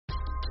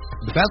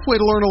The best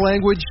way to learn a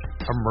language?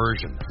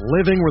 Immersion.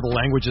 Living where the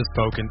language is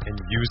spoken and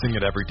using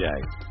it every day.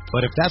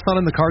 But if that's not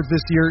in the cards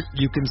this year,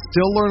 you can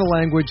still learn a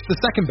language the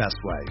second best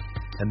way,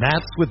 and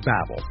that's with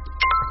Babbel.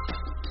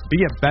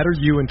 Be a better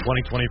you in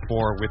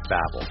 2024 with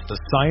Babbel,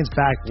 the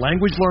science-backed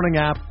language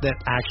learning app that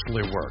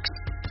actually works.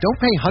 Don't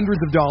pay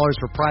hundreds of dollars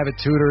for private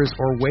tutors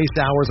or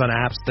waste hours on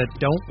apps that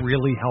don't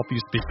really help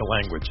you speak the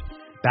language.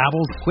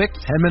 Babbel's quick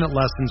 10-minute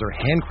lessons are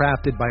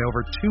handcrafted by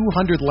over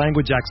 200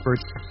 language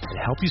experts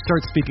that help you start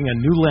speaking a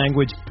new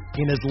language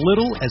in as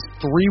little as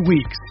 3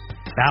 weeks.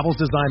 Babbel's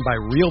designed by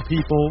real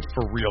people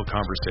for real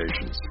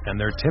conversations, and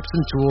their tips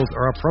and tools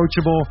are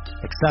approachable,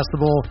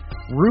 accessible,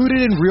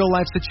 rooted in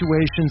real-life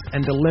situations,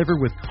 and delivered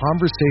with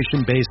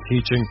conversation-based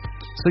teaching,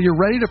 so you're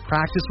ready to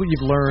practice what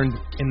you've learned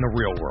in the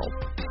real world.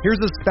 Here's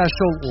a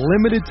special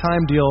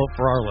limited-time deal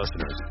for our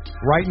listeners.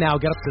 Right now,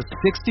 get up to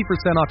 60%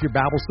 off your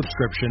Babbel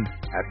subscription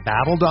at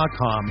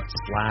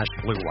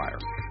Babbel.com/BlueWire.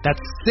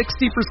 That's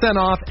 60%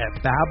 off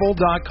at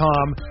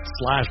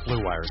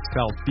Babbel.com/BlueWire.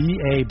 Spelled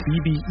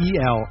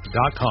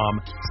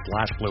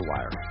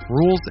BABBEL.com/BlueWire.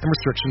 Rules and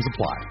restrictions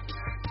apply.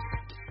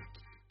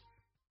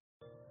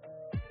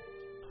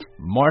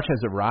 March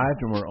has arrived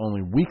and we're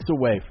only weeks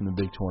away from the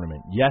big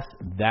tournament. Yes,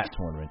 that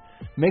tournament.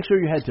 Make sure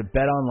you head to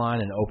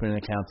BetOnline and open an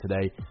account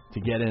today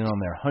to get in on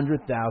their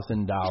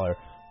 $100,000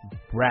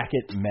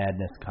 Bracket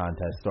Madness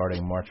contest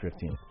starting March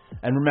 15th.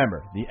 And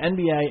remember, the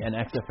NBA and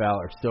XFL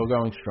are still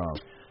going strong.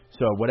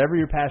 So whatever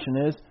your passion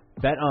is,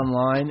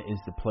 BetOnline is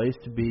the place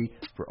to be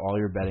for all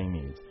your betting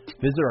needs.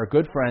 Visit our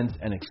good friends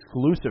and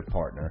exclusive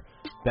partner,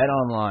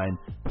 BetOnline,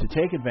 to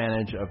take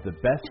advantage of the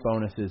best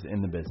bonuses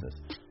in the business.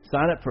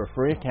 Sign up for a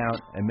free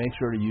account and make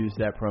sure to use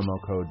that promo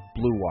code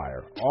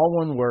BLUEWIRE, all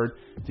one word,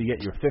 to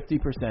get your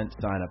 50%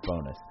 sign-up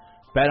bonus.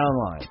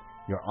 BetOnline,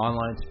 your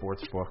online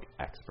sportsbook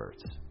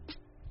experts.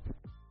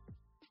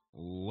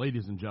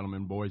 Ladies and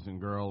gentlemen, boys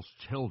and girls,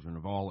 children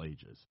of all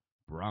ages,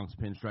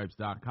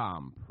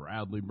 BronxPinstripes.com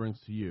proudly brings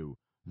to you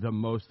the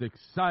most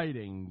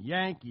exciting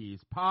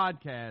Yankees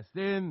podcast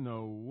in the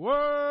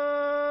world,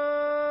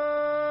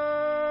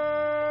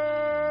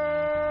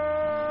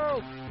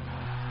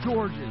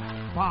 George's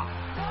Box.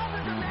 All the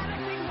dramatic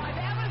things I've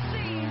ever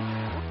seen.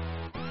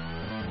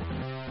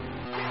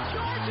 It's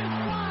George's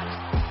Box.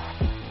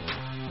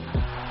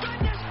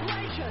 Goodness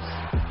gracious.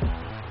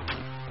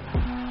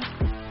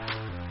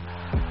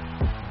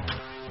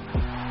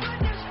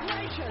 Goodness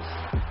gracious.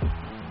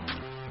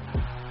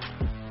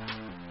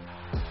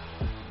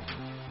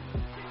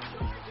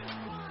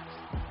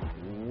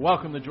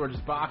 Welcome to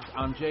George's Box.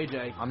 I'm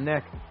JJ. I'm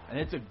Nick. And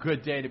it's a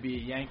good day to be a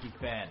Yankee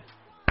fan.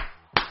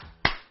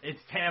 It's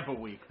Tampa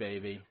week,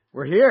 baby.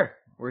 We're here.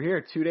 We're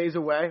here 2 days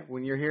away.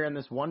 When you're hearing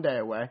this, 1 day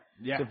away.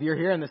 Yeah. So if you're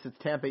hearing this, it's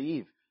Tampa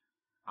Eve.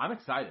 I'm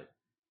excited.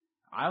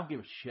 I don't give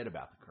a shit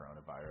about the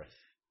coronavirus.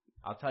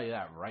 I'll tell you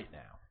that right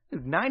now.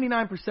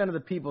 99% of the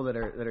people that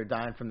are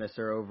dying from this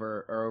are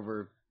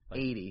over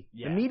 80.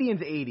 Yeah. The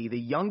median's 80. The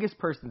youngest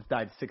person's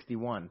died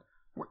 61.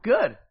 We're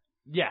good.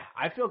 Yeah,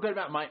 I feel good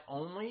about it. My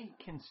only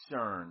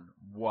concern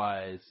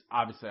was,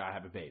 obviously, I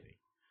have a baby.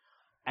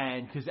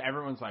 And because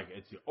everyone's like,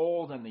 it's the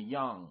old and the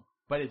young.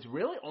 But it's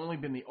really only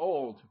been the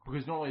old,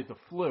 because normally it's the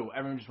flu.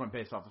 Everyone just went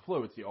based off the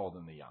flu. It's the old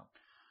and the young.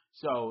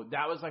 So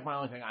that was like my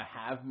only thing. I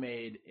have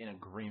made an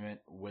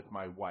agreement with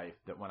my wife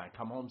that when I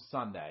come home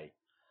Sunday,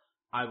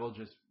 I will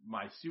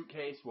my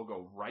suitcase will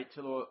go right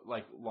to the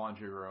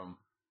laundry room,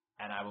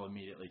 and I will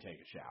immediately take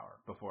a shower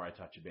before I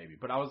touch a baby.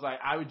 But I was like,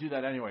 I would do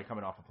that anyway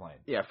coming off a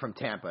plane. Yeah, from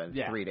Tampa in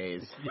 3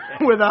 days Yeah.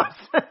 with us.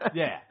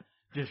 Yeah.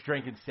 Just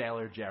drinking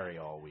Sailor Jerry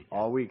all week.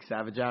 All week,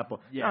 Savage Apple.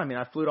 Yeah. No, I mean,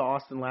 I flew to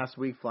Austin last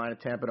week, flying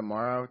to Tampa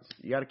tomorrow.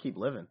 You got to keep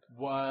living.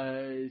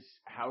 Did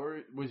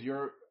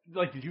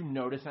you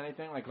notice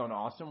anything going to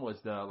Austin? Was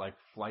the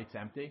flights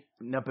empty?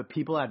 No, but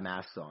people had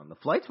masks on. The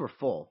flights were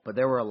full, but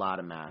there were a lot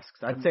of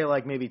masks. I'd say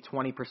maybe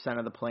 20%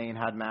 of the plane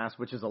had masks,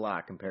 which is a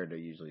lot compared to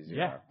usually zero.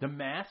 Yeah, the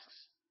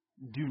masks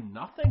do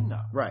nothing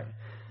though. Right.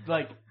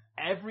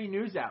 Every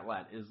news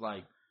outlet is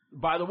like,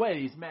 by the way,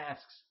 these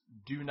masks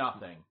do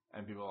nothing,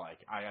 and people are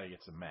like, I gotta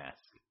get some masks.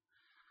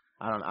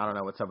 I don't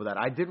know what's up with that.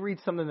 I did read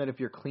something that if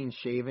you're clean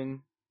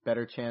shaven,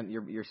 better chance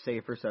you're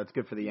safer, so it's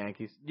good for the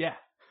Yankees. Yeah,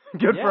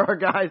 Good for our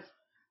guys.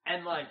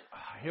 And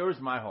here's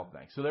my whole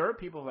thing. So there are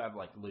people who have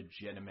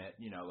legitimate,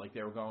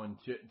 they were going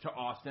to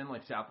Austin,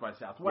 South by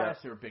Southwest.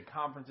 Yeah. There were big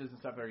conferences and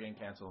stuff that were getting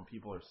canceled, and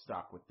people are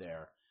stuck with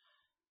their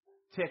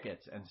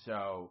tickets. And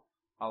so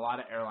a lot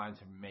of airlines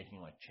have been making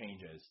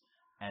changes.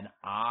 And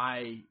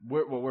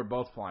we're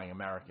both flying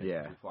American.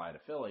 Yeah. We fly to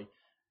Philly,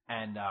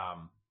 and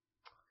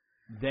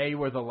they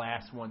were the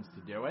last ones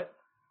to do it.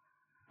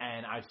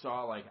 And I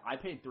saw I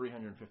paid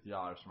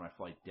 $350 for my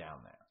flight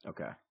down there.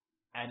 Okay.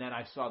 And then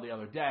I saw the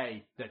other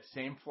day that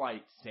same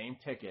flight, same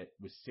ticket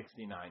was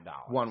 $69.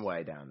 One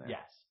way down there.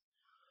 Yes.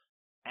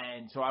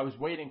 And so I was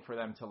waiting for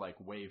them to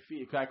waive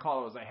fee. Cause I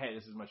called, I was like, hey,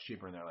 this is much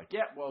cheaper. And they're like,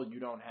 yeah, well, you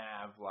don't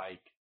have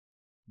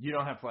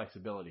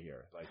flexibility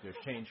here. There's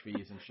change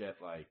fees and shit.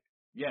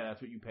 Yeah,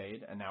 that's what you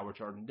paid. And now we're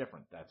charging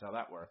different. That's how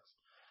that works.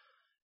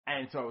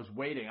 And so I was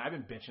waiting. I've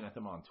been bitching at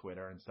them on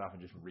Twitter and stuff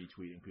and just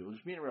retweeting people,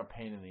 just being a real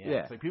pain in the ass.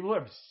 Yeah. Like, people who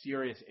have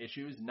serious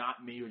issues,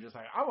 not me, who are just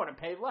like, I want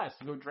to pay less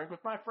to go drink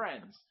with my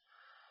friends.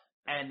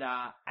 And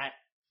at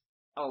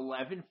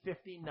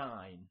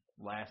 11:59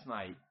 last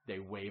night, they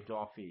waived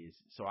all fees.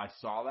 So I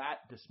saw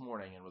that this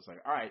morning and was like,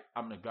 all right,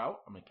 I'm going to go.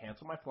 I'm going to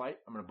cancel my flight.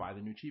 I'm going to buy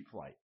the new cheap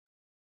flight.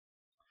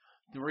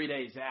 3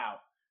 days out,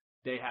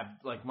 they have,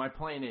 like, my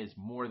plane is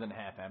more than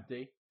half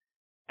empty.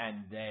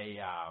 And they,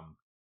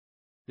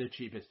 the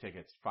cheapest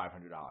ticket's $500.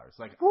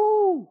 Like,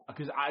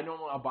 because I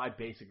normally I'll buy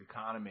basic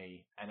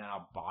economy and then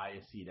I'll buy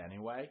a seat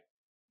anyway.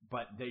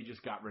 But they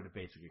just got rid of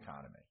basic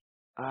economy.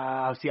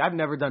 See, I've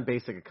never done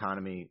basic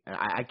economy.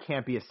 I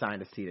can't be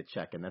assigned a seat at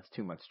check-in. That's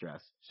too much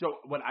stress. So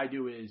what I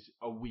do is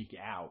a week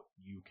out,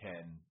 you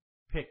can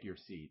pick your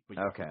seat, but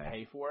you have to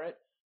pay for it.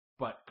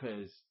 But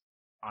because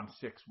I'm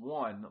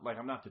 6'1", like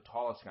I'm not the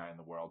tallest guy in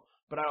the world,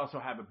 but I also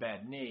have a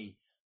bad knee.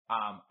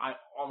 I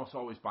almost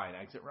always buy an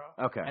exit row.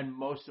 Okay. And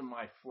most of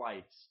my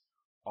flights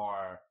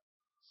are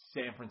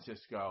San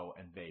Francisco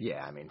and Vegas.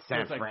 Yeah, I mean,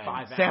 San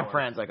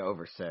Fran's like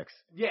over 6.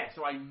 Yeah,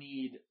 so I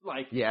need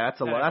like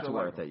that's a lot. That's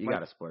worth it. You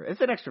got to split it.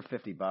 It's an extra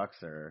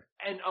 $50 or.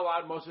 And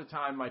most of the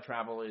time my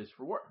travel is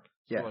for work.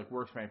 So like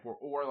work's paying for,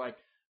 or like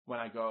when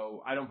I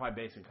go, I don't buy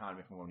basic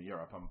economy if I'm going to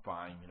Europe. I'm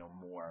buying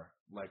more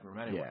leg room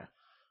anyway. Yeah.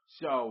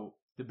 So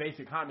the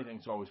basic economy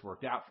thing's always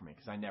worked out for me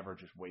because I never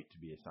just wait to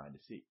be assigned a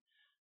seat.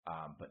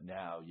 But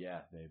now,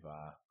 they've.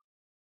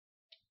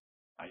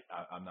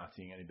 I'm not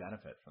seeing any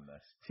benefit from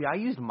this. See, I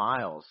used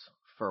miles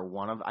for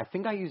I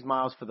think I used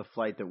miles for the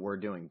flight that we're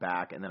doing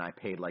back, and then I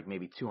paid like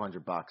maybe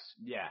 $200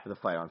 for the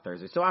flight on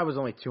Thursday. So I was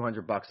only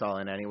 $200 all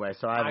in anyway.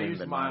 So I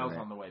used miles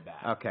on the way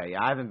back. Okay,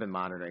 I haven't been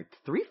monitoring.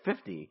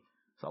 $350 is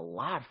a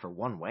lot for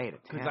one way to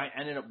Tampa. Because I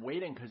ended up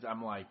waiting because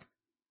I'm like,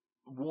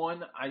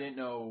 one, I didn't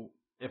know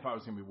if I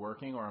was going to be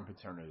working or on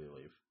paternity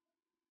leave.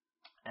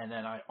 And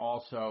then I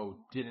also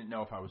didn't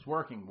know if I was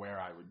working where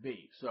I would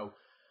be. So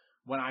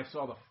when I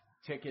saw the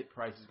ticket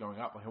prices going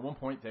up, like at one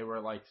point they were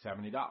like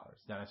 $70.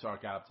 Then I saw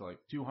it got up to like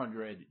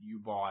 $200 you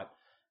bought,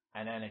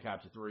 and then it got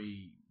up to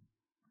 $300,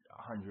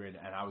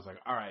 and I was like,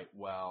 all right,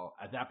 well,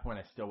 at that point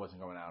I still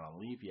wasn't going out on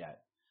leave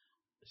yet.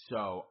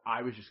 So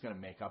I was just going to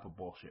make up a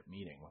bullshit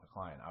meeting with a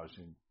client. I was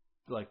going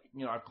to, like,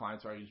 our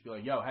clients are just be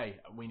like, yo, hey,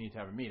 we need to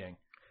have a meeting.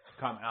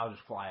 Come, I'll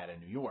just fly out of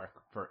New York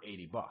for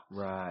 $80.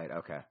 Right,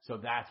 okay. So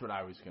that's what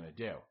I was going to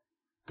do.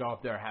 Go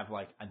up there, have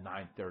like a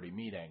 9:30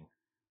 meeting,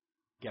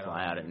 get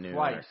fly out at noon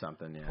flight. Or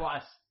something, yeah.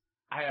 Plus,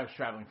 I was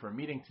traveling for a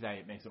meeting today.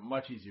 It makes it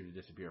much easier to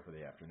disappear for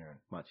the afternoon.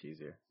 Much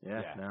easier.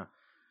 Yeah. No.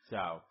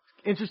 So.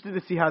 Interested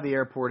to see how the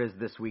airport is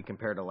this week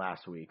compared to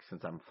last week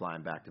since I'm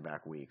flying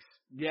back-to-back weeks.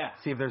 Yeah.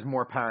 See if there's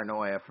more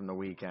paranoia from the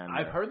weekend.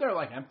 I've heard they're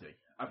like empty.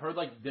 I've heard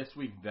like this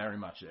week very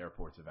much the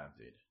airports have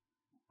emptied.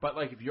 But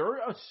like if you're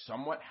a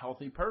somewhat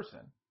healthy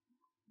person,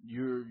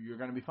 you're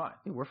going to be fine.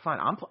 Hey, we're fine.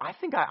 I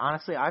think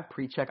I've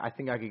pre-checked. I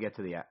think I could get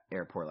to the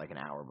airport like an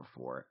hour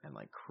before and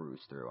like cruise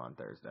through on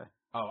Thursday.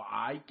 Oh,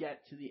 I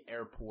get to the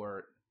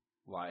airport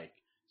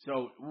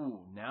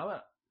now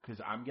that,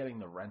 because I'm getting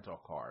the rental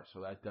car,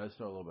 so that does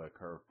throw a little bit of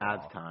curve.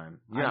 Adds time.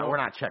 We're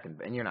not checking,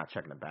 and you're not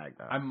checking the bag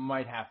though. I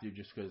might have to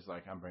just because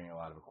like I'm bringing a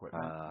lot of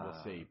equipment.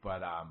 We'll see,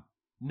 but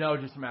no,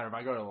 just a matter if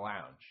I go to the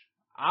lounge,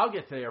 I'll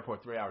get to the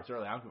airport 3 hours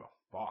early. I don't give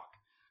a fuck.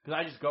 Because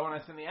I just go and I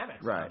sit in the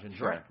Amex lounge and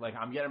drink. Like,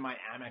 I'm getting my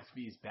Amex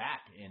fees back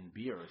in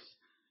beers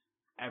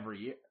every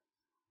year.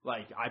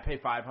 Like, I pay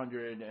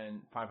 $500,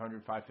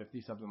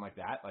 $550, something like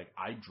that. Like,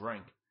 I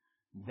drink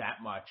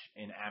that much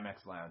in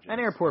Amex lounges.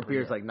 And airport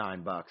beer's like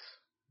 $9, $8,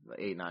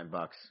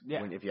 $9.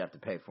 Yeah. If you have to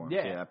pay for them.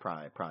 Yeah. So yeah, that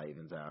probably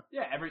evens out.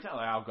 Yeah, every time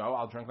I'll go,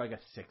 I'll drink like a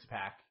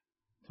 6-pack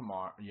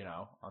tomorrow,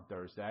 on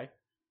Thursday.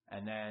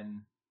 And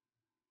then,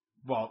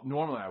 well,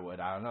 normally I would.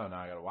 I don't know.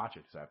 Now I got to watch it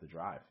because I have to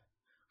drive.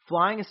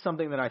 Flying is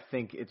something that I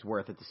think it's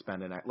worth it to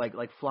spend in.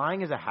 Like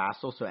flying is a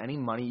hassle, so any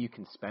money you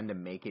can spend to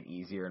make it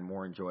easier and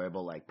more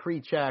enjoyable, like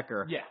pre-check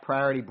or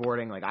priority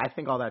boarding, like I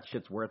think all that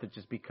shit's worth it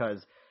just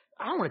because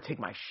I don't want to take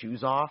my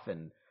shoes off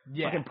and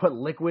fucking put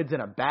liquids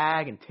in a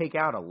bag and take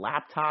out a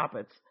laptop.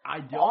 It's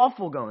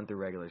awful going through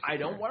regular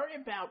security. I don't worry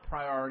about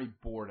priority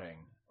boarding.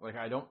 Like,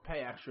 I don't pay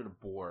extra to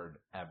board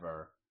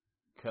ever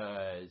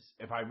because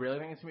if I really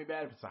think it's going to be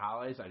bad, if it's the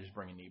holidays, I just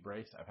bring a knee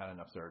brace. I've had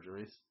enough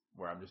surgeries.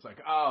 Where I'm just like,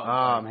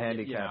 I'm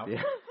handicapped.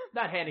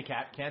 Not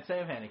handicapped. Can't say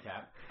I'm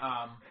handicapped.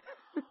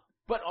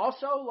 But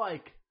also,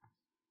 like,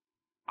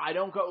 I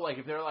don't go, like,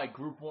 if they're, like,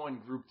 group 1,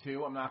 group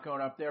 2, I'm not going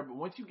up there. But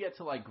once you get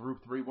to, like,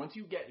 group 3,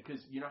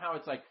 because you know how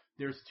it's, like,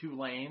 there's 2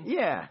 lanes?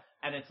 Yeah.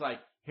 And it's, like,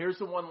 here's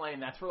the 1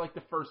 lane. That's for, like,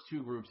 the first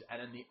 2 groups. And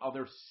then the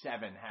other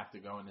 7 have to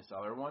go in this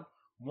other one.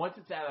 Once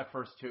it's out of the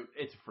first 2,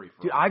 it's free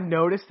for Dude, I've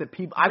noticed that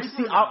people. I've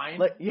seen.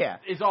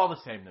 It's all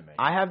the same to me.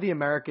 I have the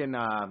American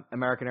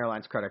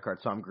Airlines credit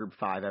card, so I'm Group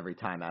 5 every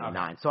time out of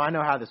 9. So I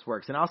know how this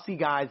works. And I'll see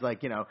guys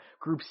like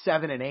Group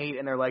 7 and 8,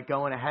 and they're like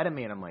going ahead of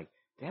me, and I'm like,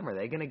 damn, are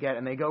they gonna get?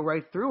 And they go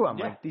right through. I'm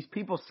like, these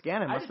people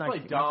scanning. I just play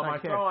dumb. I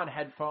throw on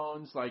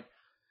headphones. Like,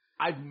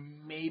 I've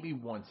maybe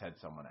once had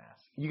someone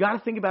ask. You got to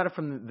think about it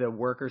from the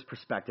worker's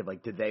perspective.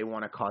 Like, did they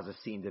want to cause a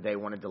scene? Did they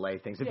want to delay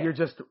things? If you're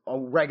just a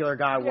regular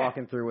guy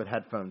walking through with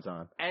headphones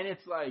on. And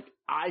it's like,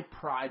 I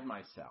pride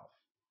myself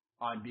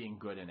on being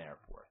good in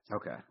airports.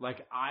 Okay.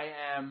 Like, I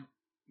am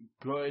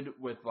good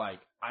with, like,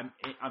 I'm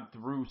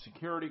through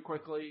security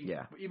quickly.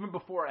 Yeah. Even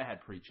before I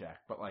had pre-check.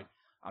 But, like,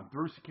 I'm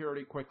through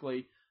security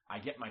quickly. I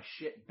get my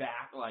shit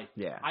back. Like,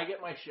 I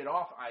get my shit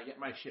off. I get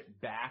my shit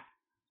back,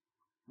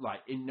 like,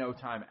 in no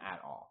time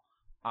at all.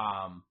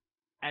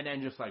 And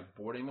then just, like,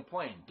 boarding the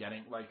plane,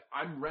 getting, like,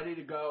 I'm ready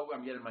to go.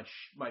 I'm getting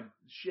my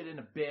shit in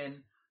a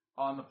bin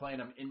on the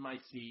plane. I'm in my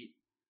seat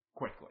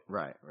quickly.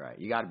 Right.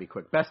 You got to be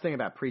quick. Best thing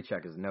about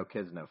pre-check is no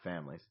kids, no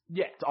families.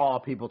 Yeah. It's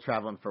all people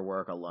traveling for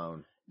work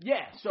alone.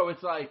 Yeah, so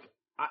it's like,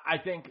 I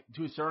think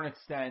to a certain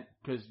extent,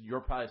 because you're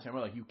probably the same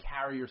way, like, you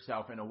carry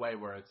yourself in a way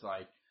where it's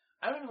like,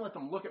 I don't even let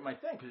them look at my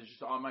thing because it's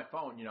just on my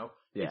phone, you know?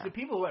 Yeah. It's the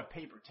people who have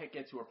paper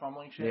tickets who are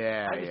fumbling shit.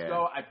 Yeah, I just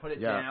go, I put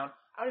it down.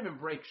 I don't even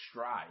break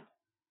stride.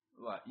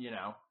 You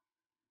know,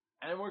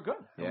 and we're good.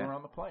 And we're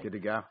on the plane. Good to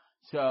go.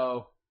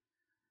 So,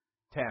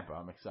 Tampa,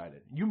 I'm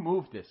excited. You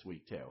moved this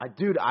week too.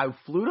 I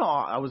flew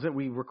to.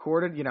 We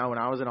recorded. You know, when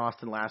I was in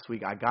Austin last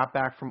week, I got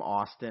back from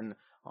Austin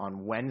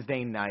on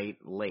Wednesday night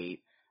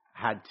late.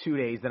 Had 2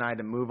 days. Then I had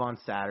to move on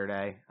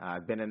Saturday.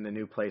 I've been in the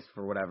new place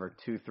for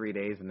 2-3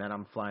 days, and then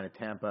I'm flying to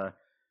Tampa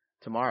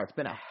tomorrow. It's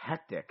been a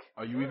hectic.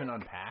 Are you even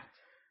unpacked?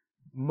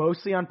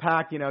 Mostly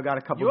unpacked, you know, got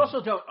a couple. You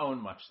also don't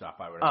own much stuff,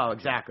 I would imagine. Oh,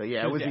 exactly.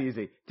 Yeah, it was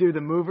easy. Dude, the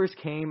movers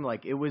came,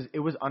 like, it was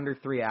under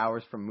 3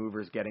 hours from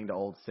movers getting to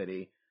Old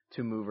City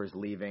to movers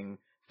leaving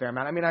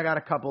Fairmount. I mean, I got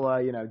a couple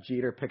of, you know,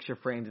 Jeter picture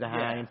frames to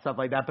hang and stuff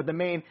like that, but the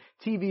main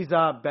TV's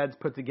up, bed's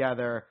put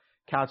together,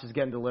 couch is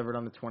getting delivered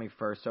on the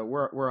 21st, so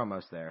we're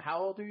almost there. How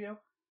old are you?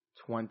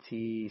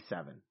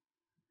 27.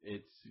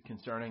 It's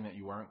concerning that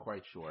you weren't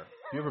quite sure.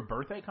 Do you have a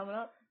birthday coming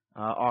up?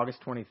 August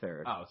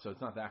 23rd. Oh, so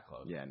it's not that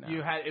close. Yeah, no.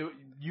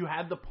 You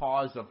had the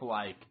pause of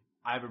like,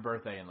 I have a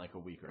birthday in like a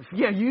week or so.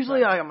 Yeah,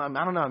 usually I don't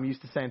know. I'm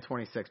used to saying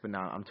 26, but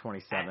now I'm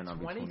 27. At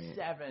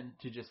 27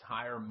 to just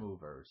hire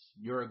movers,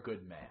 you're a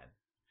good man.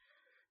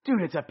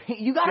 Dude, it's a pain.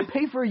 You got to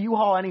pay for a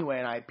U-Haul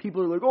anyway, and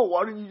people are like, "Oh,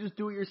 why don't you just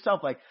do it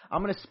yourself?" Like,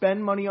 I'm gonna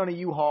spend money on a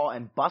U-Haul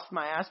and bust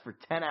my ass for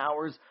 10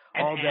 hours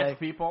all day. Ask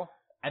people,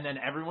 and then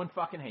everyone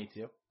fucking hates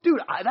you. Dude,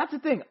 that's the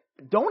thing.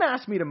 Don't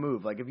ask me to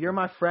move. Like, if you're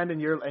my friend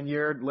and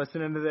you're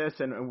listening to this,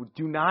 and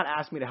do not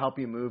ask me to help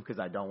you move because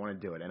I don't want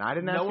to do it. And I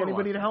didn't ask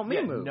anybody to help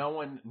me move.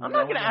 I'm not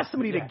going to ask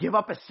somebody to give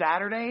up a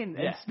Saturday and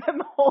spend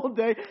the whole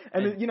day.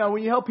 And you know,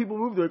 when you help people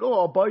move, they're like, "Oh,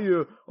 I'll buy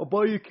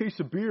you a case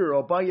of beer.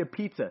 I'll buy you a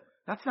pizza."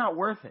 That's not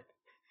worth it.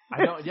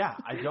 I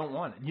don't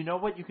want it. You know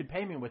what? You could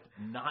pay me with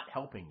not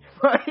helping you.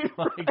 Right.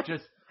 Like,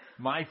 just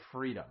my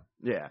freedom.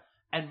 Yeah.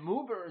 And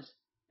movers.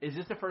 Is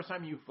this the first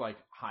time you've, like,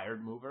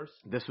 hired movers?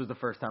 This was the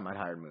first time I'd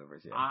hired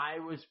movers, yeah. I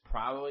was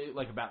probably,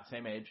 like, about the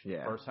same age.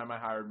 Yeah. First time I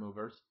hired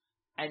movers.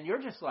 And you're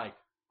just like,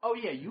 oh,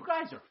 yeah, you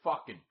guys are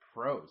fucking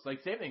pros.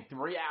 Like, same thing,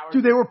 3 hours.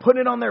 Dude, they were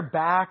putting it on their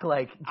back,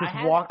 like,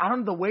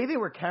 the way they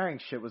were carrying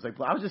shit was like,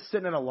 I was just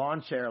sitting in a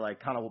lawn chair, like,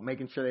 kind of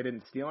making sure they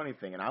didn't steal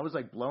anything. And I was,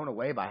 like, blown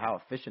away by how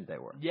efficient they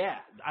were. Yeah.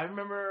 I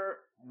remember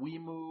we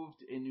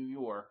moved in New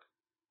York.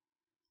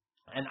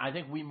 And I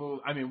think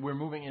we're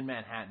moving in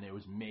Manhattan. It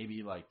was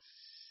maybe, like,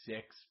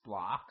 6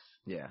 blocks.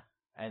 Yeah.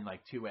 And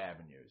like 2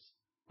 avenues.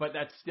 But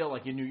that's still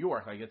like in New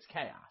York, like it's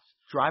chaos.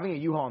 Driving a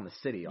U-Haul in the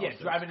city also.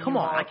 Yeah, driving a Come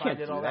U-Haul. on, I can't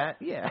do that.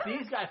 Yeah.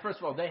 These guys, first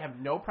of all, they have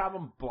no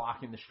problem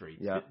blocking the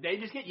streets. Yeah. They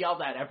just get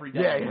yelled at every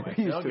day. Yeah, anyway,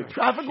 they used to.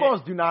 Traffic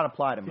laws do not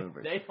apply to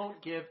movers. They don't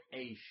give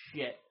a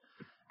shit.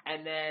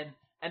 And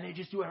they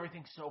just do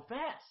everything so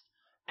fast.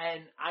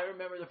 And I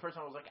remember the first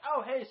time I was like,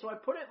 oh, hey, so I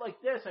put it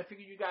like this. I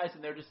figured you guys,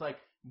 and they're just like,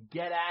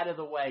 get out of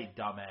the way,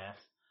 dumbass.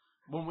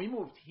 When we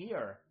moved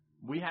here,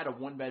 we had a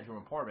 1-bedroom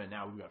apartment.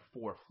 Now we've got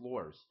 4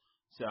 floors.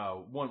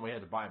 So, one, we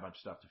had to buy a bunch of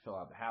stuff to fill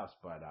out the house,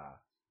 but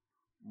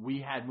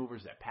we had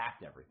movers that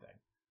packed everything.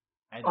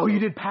 And you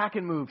did pack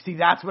and move. See,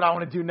 that's what I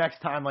want to do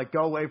next time. Like,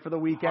 go away for the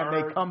weekend.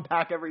 They come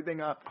pack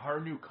everything up. Her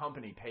new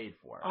company paid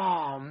for it.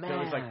 Oh, man. So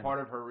it was like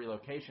part of her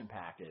relocation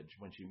package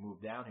when she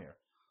moved down here.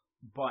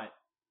 But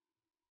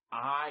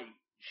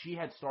she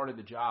had started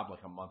the job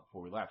like a month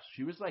before we left.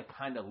 She was like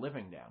kind of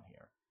living down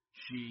here.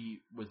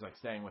 She was like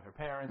staying with her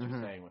parents or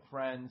staying with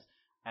friends.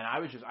 And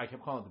I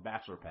kept calling it the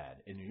bachelor pad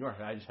in New York.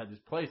 And I just had this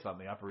place on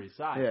the Upper East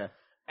Side. Yeah.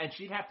 And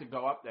she'd have to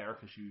go up there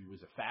because she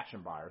was a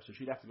fashion buyer. So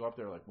she'd have to go up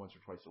there like once or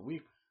twice a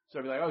week. So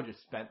I'd be like,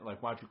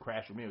 why don't you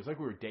crash with me? It was like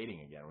we were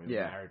dating again. We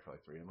were married for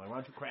like 3 years. I'm like, why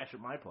don't you crash at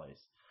my place?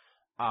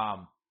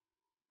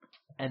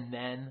 And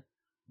then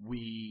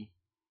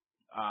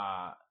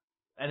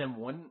and then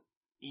one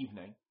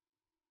evening,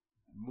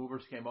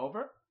 movers came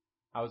over.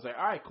 I was like,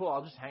 all right, cool.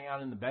 I'll just hang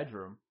out in the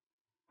bedroom.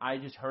 I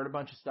just heard a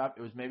bunch of stuff.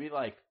 It was maybe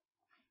like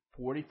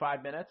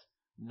 45 minutes,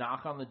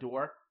 knock on the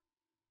door.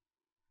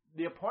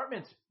 The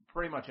apartment's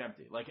pretty much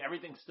empty. Like,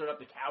 everything stood up.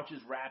 The couch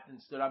is wrapped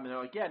and stood up. And they're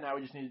like, yeah, now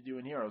we just need to do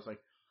in here. I was like,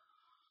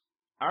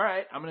 all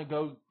right, I'm going to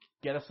go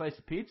get a slice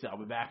of pizza. I'll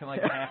be back in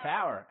like a half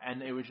hour.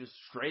 And it was just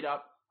straight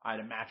up I had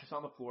a mattress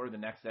on the floor. The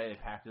next day, they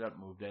packed it up,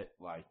 moved it,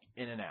 like,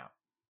 in and out.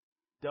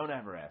 Don't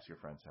ever ask your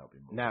friends to help you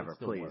move. Never, it's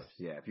the please. worst.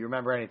 Yeah, if you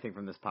remember anything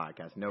from this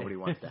podcast, nobody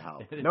wants to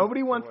help.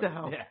 Nobody wants to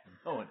help. Yeah,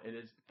 no one. It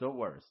is the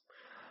worst.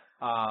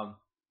 And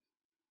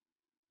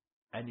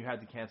you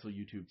had to cancel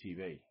YouTube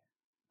TV.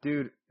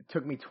 Dude, it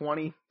took me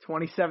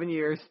 27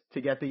 years to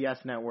get the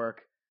Yes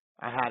Network.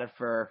 I had it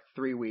for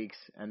 3 weeks,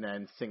 and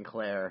then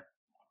Sinclair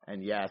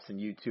and Yes and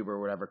YouTube or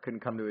whatever couldn't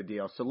come to a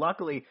deal. So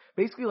luckily,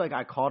 basically, like,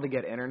 I called to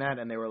get internet,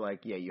 and they were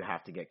like, yeah, you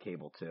have to get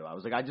cable, too. I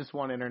was like, I just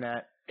want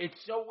internet. It's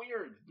so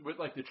weird with,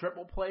 like, the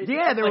triple plays.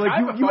 Yeah, they were like,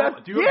 I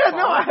had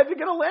to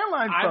get a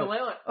landline phone. I have a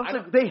landline. I was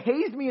like, they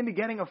hazed me into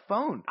getting a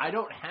phone. I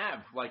don't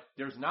have, like,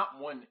 there's not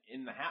one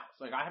in the house.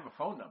 Like, I have a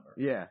phone number.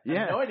 Yeah, I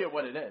have no idea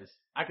what it is.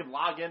 I could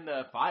log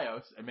into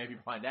Fios and maybe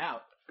find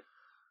out.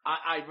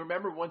 I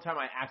remember one time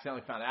I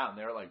accidentally found out, and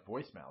they were, like,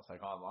 voicemails,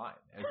 like, online.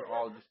 And it's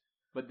all just,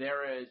 but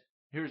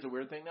here's the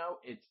weird thing, though.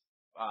 It's,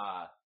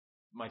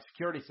 my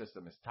security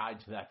system is tied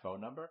to that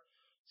phone number.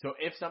 So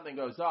if something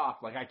goes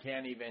off, like, I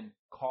can't even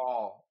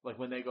call, like,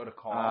 when they go to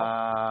call,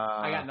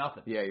 I got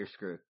nothing. Yeah, you're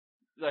screwed.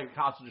 Like, the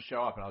cops will just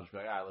show up, and I'll just be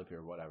like, I live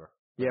here, whatever.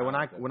 Yeah, when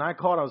I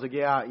called, I was like,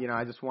 yeah,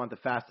 I just want the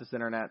fastest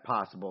internet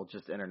possible,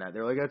 just internet. They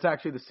were like, it's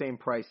actually the same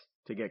price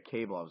to get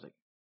cable. I was like,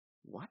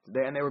 what?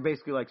 And they were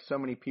basically like, so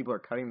many people are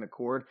cutting the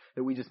cord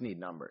that we just need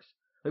numbers.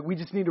 Like, we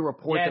just need to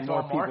report that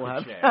more people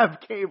have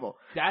cable.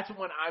 That's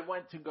when I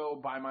went to go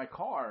buy my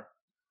car.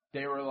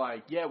 They were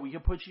like, yeah, we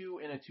could put you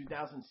in a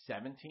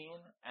 2017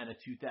 and a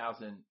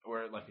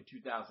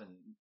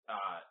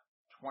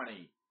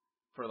 2020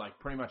 for, like,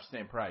 pretty much the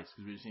same price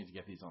because we just need to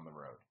get these on the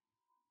road.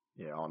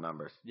 Yeah, all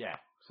numbers. Yeah.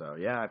 So,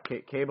 yeah,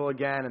 cable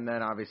again, and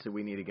then obviously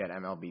we need to get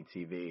MLB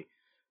TV.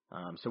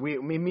 So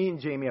me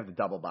and Jamie have the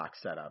double box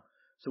set up.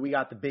 So we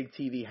got the big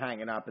TV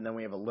hanging up, and then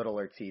we have a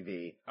littler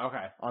TV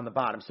on the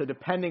bottom. So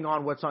depending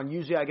on what's on,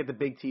 usually I get the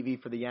big TV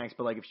for the Yanks,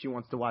 but, like, if she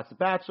wants to watch The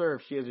Bachelor,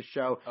 if she has a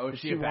show. Oh, is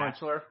she a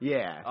Bachelor?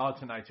 Yeah. Oh,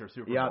 tonight's her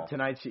Super Bowl. Yeah,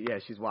 tonight,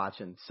 she's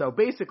watching. So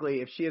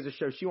basically, if she has a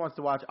show she wants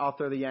to watch, I'll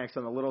throw the Yanks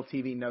on the little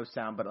TV, no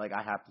sound, but, like,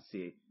 I have to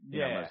see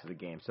most of the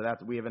game. So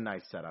we have a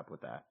nice setup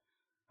with that.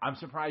 I'm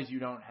surprised you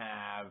don't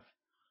have,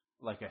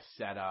 like, a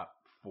setup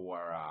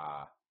for,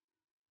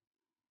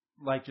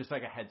 like, just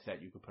like a headset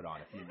you could put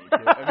on if you need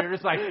to. I mean, you're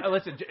just like,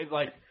 listen,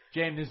 like,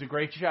 James, this is a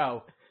great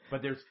show,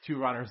 but there's 2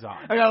 runners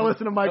on. I gotta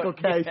listen to Michael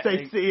K.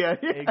 say see ya.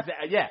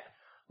 Exactly. Yeah.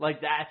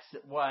 Like, that's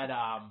what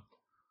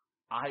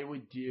I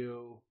would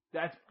do.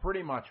 That's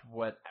pretty much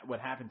what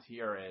happens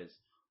here is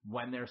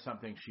when there's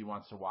something she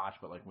wants to watch,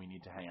 but, like, we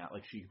need to hang out.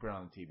 Like, she can put it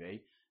on the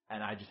TV,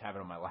 and I just have it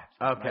on my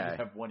laptop. Okay. And I just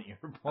have one ear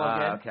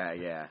plugged in. Okay,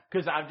 yeah.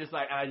 Because I'm just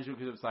like,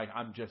 because it's like,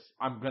 I'm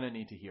going to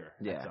need to hear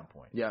at some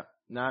point. Yeah.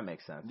 No, that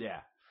makes sense.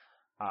 Yeah.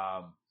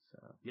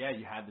 Yeah,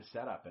 you had the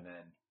setup,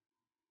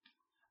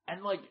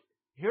 and like,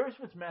 here's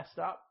what's messed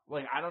up.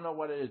 Like, I don't know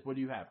what it is. What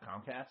do you have,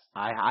 Comcast?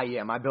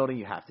 Yeah, my building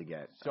you have to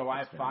get. So I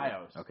have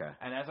Fios. Okay.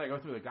 And as I go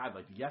through the guide,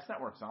 like, the Yes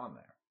Network's on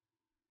there.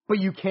 But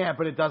you can't,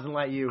 but it doesn't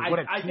let you.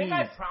 I think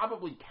I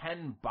probably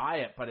can buy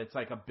it, but it's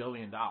like $1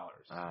 billion.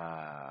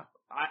 I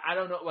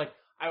don't know. Like,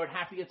 I would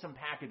have to get some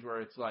package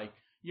where it's like,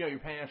 you're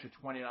paying an extra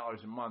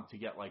 $20 a month to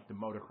get, like, the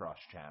motocross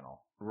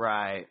channel.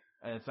 Right.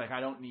 And it's like, I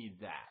don't need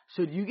that.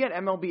 So do you get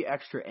MLB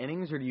Extra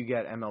Innings or do you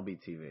get MLB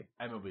TV?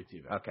 MLB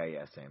TV. Okay,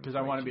 yeah, same. Because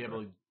I want to be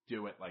able to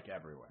do it, like,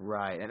 everywhere.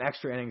 Right, and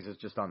Extra Innings is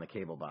just on the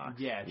cable box.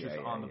 Yeah, it's just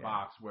on the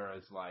box,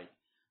 whereas, like,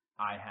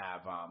 I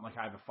have a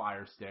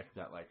Fire Stick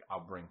that, like,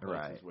 I'll bring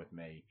places with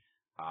me.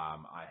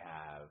 I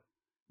have,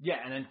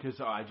 and then because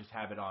I just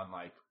have it on,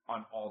 like,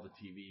 on all the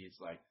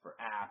TVs, like, for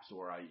apps,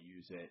 or I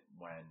use it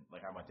when,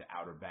 like, I went to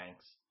Outer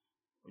Banks,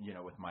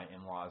 with my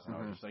in-laws, and I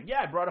was just like,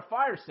 I brought a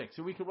Fire Stick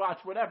so we could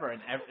watch whatever, and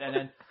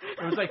then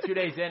it was like 2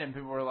 days in, and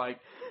people were like,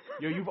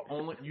 you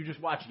just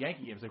watch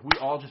Yankee games, like, we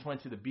all just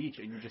went to the beach,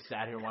 and you just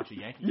sat here and watched a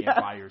Yankee game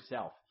by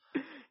yourself,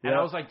 and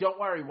I was like, don't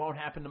worry, it won't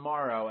happen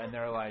tomorrow, and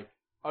they're like,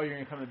 oh, you're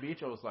gonna come to the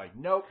beach? I was like,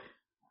 nope.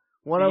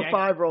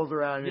 105 rolls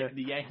around here.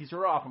 The Yankees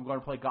are off. I'm going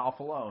to play golf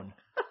alone.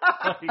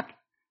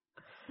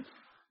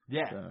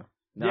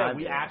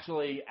 We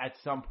actually at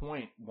some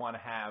point want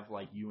to have,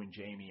 like, you and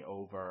Jamie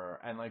over,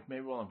 and, like,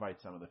 maybe we'll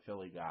invite some of the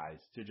Philly guys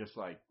to just,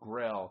 like,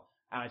 grill.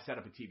 And I set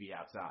up a TV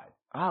outside.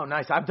 Oh,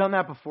 nice! I've done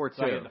that before too.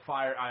 So I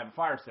have a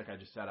Fire Stick. I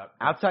just set up.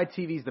 Outside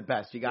TV's the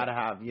best. You got to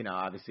have,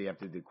 obviously you have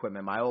to do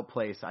equipment. My old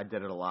place, I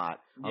did it a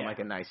lot on like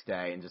a nice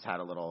day, and just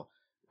had a little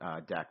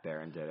deck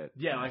there and did it.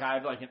 Yeah, like I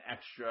have like an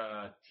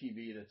extra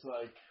TV that's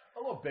like a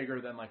little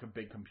bigger than like a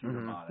big computer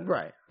monitor.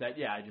 Right. That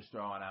I just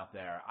throw on out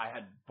there. I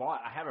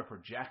have a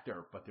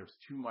projector, but there's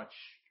too much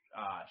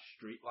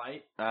street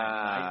light.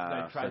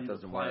 I tried to do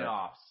the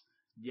playoffs.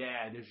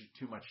 Yeah, there's just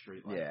too much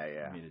street light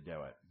for me to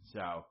do it.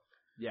 So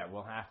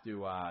we'll have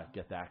to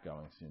get that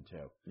going soon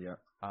too. Yeah.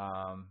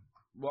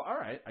 Well, all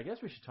right. I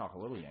guess we should talk a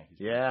little Yankees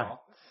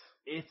baseball.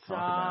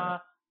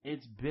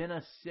 It's been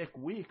a sick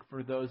week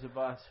for those of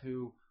us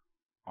who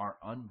are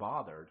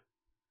unbothered.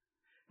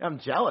 I'm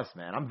jealous,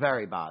 man. I'm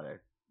very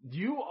bothered.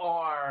 You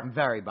are. I'm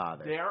very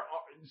bothered.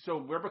 So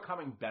we're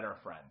becoming better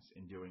friends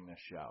in doing this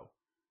show,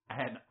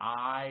 and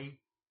I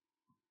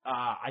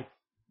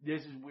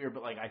This is weird,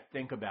 but like I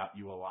think about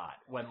you a lot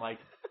when like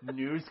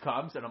news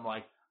comes, and I'm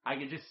like, I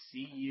can just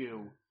see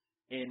you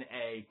in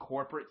a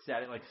corporate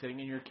setting, like sitting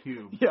in your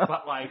cube,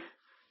 but like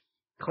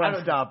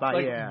clenched up,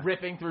 like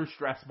ripping through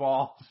stress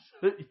balls,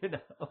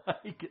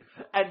 like,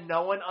 and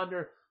no one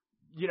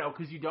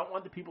because you don't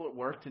want the people at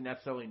work to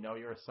necessarily know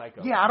you're a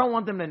psycho. Yeah, I don't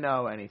want them to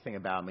know anything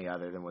about me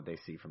other than what they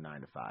see from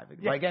 9 to 5,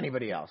 like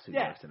anybody else who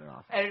works in an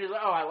office. And it's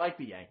like, I like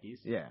the Yankees.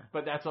 Yeah,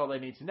 but that's all they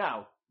need to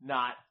know,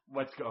 not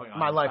what's going on.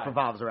 My life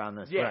revolves around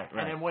this. Yeah, right.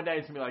 And then one day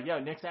it's gonna be like, yo,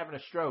 Nick's having a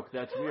stroke.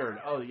 That's weird.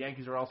 Oh, the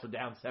Yankees are also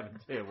down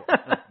 7-2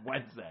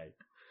 Wednesday.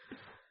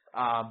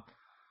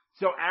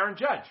 So Aaron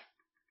Judge,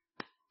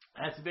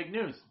 that's the big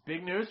news.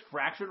 Big news,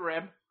 fractured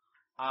rib.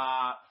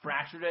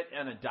 Fractured it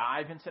in a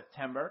dive in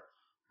September.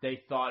 They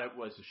thought it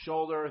was the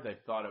shoulder. They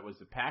thought it was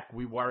the pec.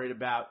 We worried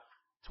about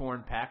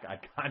torn pec. I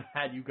kind of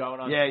had you going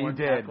on torn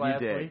pec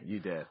last week. You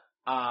did.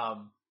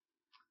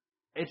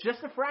 It's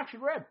just a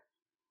fractured rib.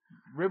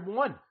 Rib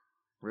 1.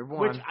 Rib 1.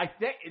 Which I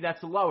think that's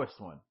the lowest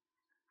one.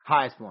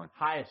 Highest one.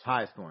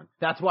 Highest one.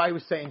 That's why he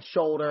was saying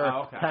shoulder,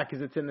 pec,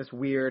 because it's in this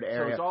weird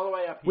area. So it's all the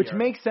way up here. Which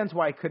makes sense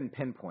why I couldn't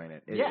pinpoint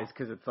it. It's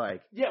because it's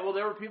like... Yeah, well,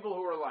 there were people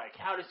who were like,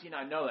 how does he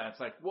not know that? It's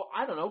like, well,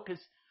 I don't know,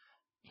 because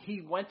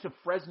he went to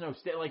Fresno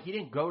State. Like, he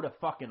didn't go to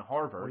fucking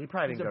Harvard. Well, he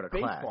probably didn't go to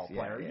class. He's a baseball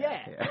player.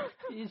 Yeah.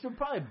 He's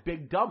probably a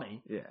big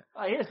dummy. Yeah.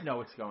 He doesn't know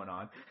what's going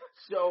on.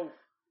 So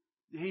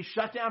he's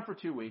shut down for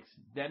 2 weeks.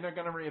 Then they're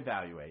going to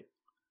reevaluate.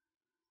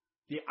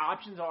 The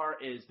options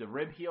is the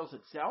rib heals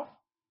itself,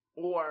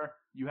 or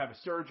you have a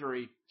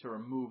surgery to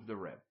remove the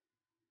rib.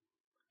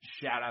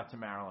 Shout out to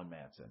Marilyn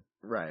Manson.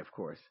 Right, of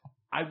course.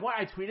 I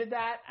tweeted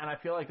that, and I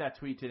feel like that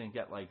tweet didn't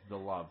get like the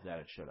love that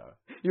it should have.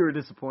 You were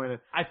disappointed.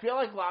 I feel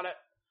like a lot of...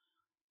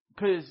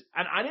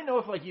 and I didn't know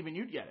if like even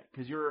you'd get it,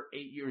 because you're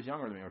 8 years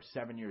younger than me, or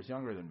 7 years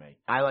younger than me.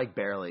 I like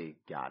barely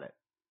got it.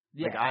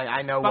 Yeah. Like,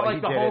 I know but what like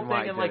he the did whole and why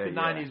thing he in did like it, the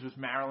 90s was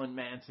Marilyn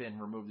Manson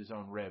removed his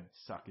own rib,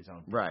 suck his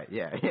own dick. Right,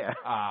 yeah.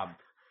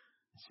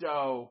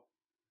 So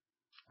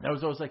that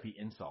was always like the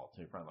insult to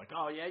your friend, like,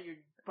 oh yeah, you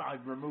probably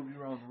removed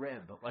your own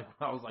rib. But like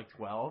when I was like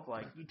 12,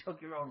 like, you took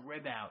your own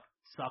rib out,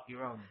 suck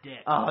your own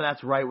dick. Oh,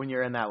 that's right, when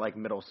you're in that like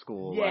middle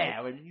school.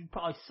 Yeah, when you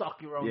probably suck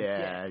your own dick.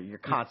 Yeah, you're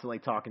constantly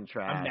talking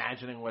trash.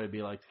 Imagining what it'd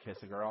be like to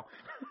kiss a girl.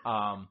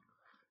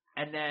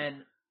 And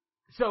then,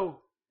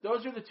 so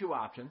those are the two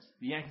options.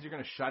 The Yankees are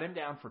going to shut him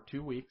down for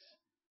 2 weeks,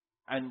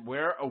 and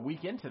we're a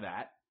week into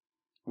that.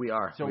 We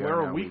are. So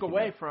we're a week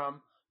away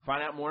from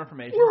find out more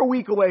information. We're a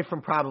week away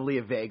from probably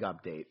a vague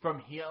update.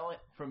 From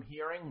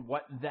hearing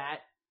what that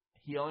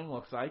healing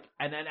looks like,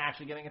 and then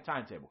actually getting a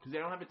timetable, because they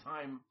don't have a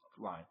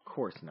timeline. Of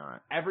course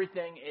not.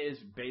 Everything is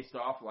based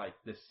off like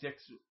it's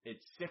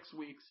 6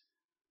 weeks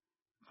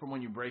from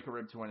when you break a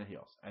rib to when it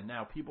heals. And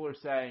now people are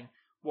saying,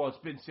 well, it's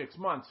been 6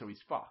 months, so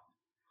he's fucked.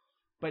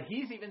 But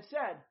he's even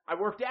said, I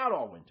worked out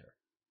all winter.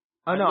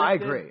 Oh no, I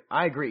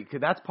agree.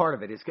 Cause that's part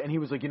of it. And he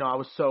was like, I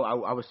was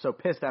so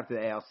pissed after the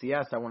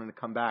ALCS. I wanted to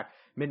come back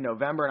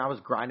mid-November, and I was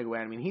grinding away.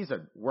 I mean, he's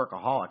a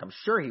workaholic. I'm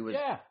sure he was.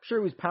 Yeah. Sure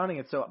he was pounding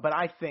it. So, but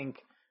I think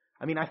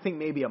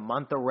maybe a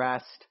month of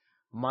rest,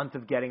 month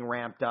of getting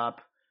ramped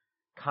up,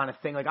 kind of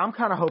thing. Like, I'm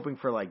kind of hoping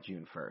for like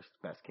June 1st,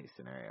 best case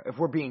scenario, if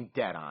we're being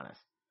dead honest.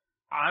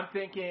 I'm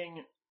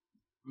thinking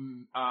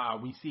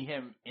we see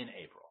him in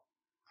April.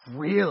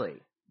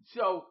 Really?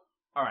 So.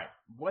 All right,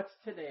 what's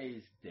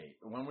today's date?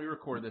 When we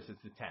record this,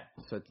 it's the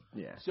 10th. So,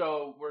 yeah.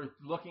 So we're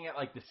looking at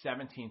like the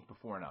 17th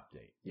before an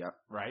update. Yep.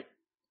 Right?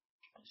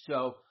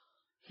 So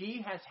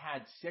he has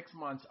had 6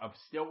 months of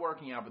still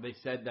working out, but they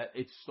said that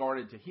it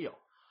started to heal.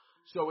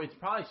 So it's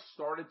probably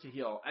started to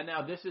heal. And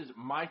now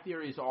my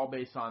theory is all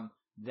based on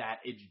that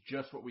it's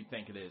just what we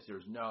think it is.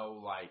 There's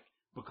no like,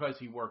 because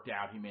he worked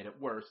out, he made it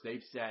worse.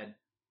 They've said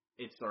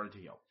it started to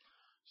heal.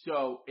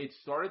 So it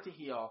started to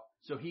heal.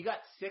 So he got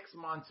 6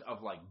 months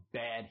of like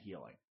bad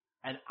healing.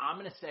 And I'm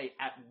going to say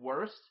at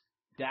worst,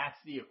 that's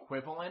the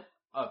equivalent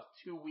of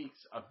 2 weeks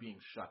of being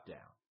shut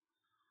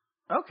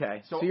down.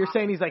 Okay. So you're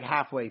saying he's like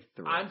halfway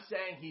through. I'm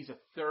saying he's a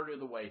third of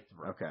the way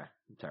through. Okay.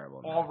 I'm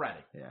terrible.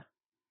 Already. Yeah.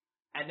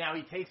 And now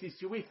he takes these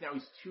 2 weeks. Now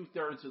he's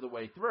 2/3 of the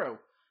way through.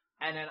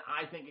 And then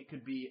I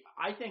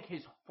think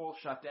his full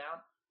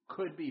shutdown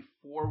could be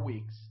 4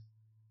 weeks.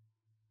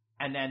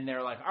 And then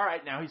they're like, all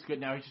right, now he's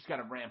good. Now he's just got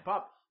to ramp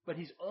up. But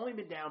he's only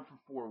been down for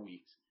 4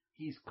 weeks.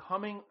 He's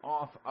coming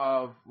off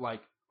of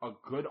like a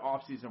good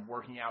offseason of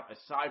working out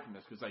aside from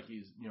this, because like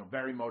he's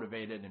very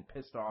motivated and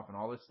pissed off and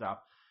all this stuff.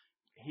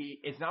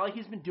 It's not like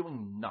he's been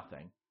doing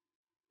nothing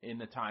in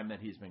the time that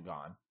he's been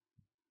gone.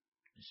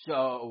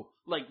 So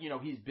like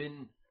he's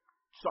been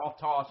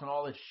soft toss and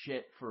all this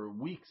shit for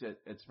weeks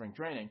at spring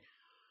training.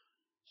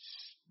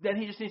 Then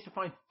he just needs to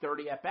find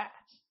 30 at bats,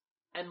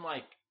 and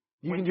like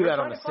you can do that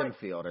on the sim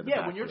field or the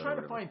when you're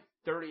trying to find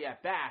 30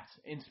 at bats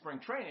in spring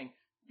training,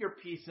 you're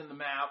piecing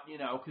them out,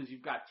 because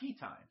you've got tee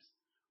times.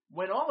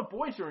 When all the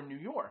boys are in New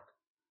York,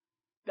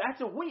 that's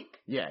a week.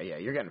 Yeah,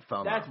 you're getting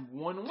FOMO. That's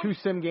 1 week. 2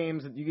 sim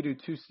games. You could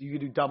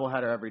do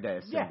doubleheader every day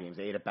of sim games,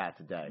 8 at bats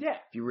a day. Yeah,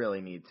 if you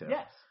really need to.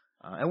 Yes,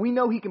 and we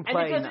know he can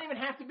play. And it doesn't even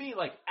have to be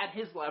like at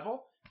his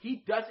level.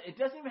 It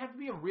doesn't even have to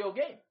be a real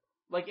game.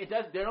 Like,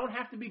 they don't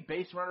have to be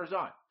base runners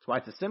on. That's why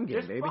it's a sim game,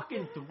 Just baby.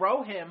 fucking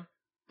throw him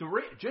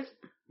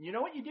you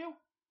know what you do?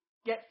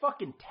 Get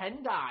fucking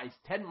 10 guys,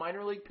 10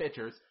 minor league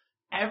pitchers,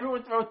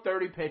 everyone throw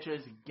 30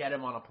 pitches, get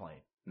him on a plane.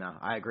 No,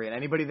 I agree. And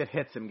anybody that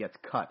hits him gets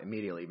cut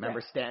immediately.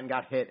 Remember, Stanton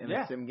got hit in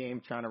the sim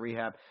game trying to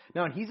rehab.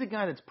 No, and he's a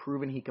guy that's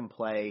proven he can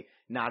play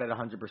not at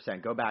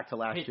 100%. Go back to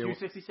last year.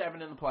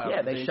 267 in the playoffs.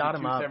 Yeah, they shot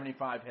him up.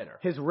 275 hitter.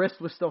 His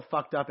wrist was still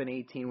fucked up in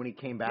 18 when he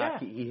came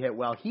back. Yeah. He hit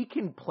well. He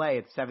can play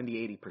at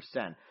 70,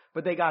 80%.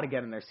 But they got to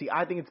get him there. See,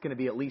 I think it's going to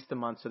be at least a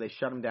month, so they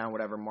shut him down,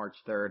 whatever, March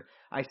 3rd.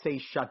 I say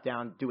shut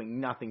down, doing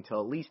nothing till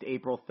at least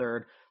April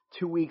 3rd.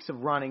 2 weeks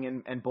of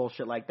running and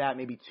bullshit like that,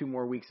 maybe 2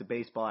 more weeks of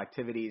baseball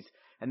activities,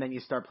 and then you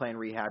start playing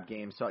rehab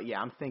games. So, yeah,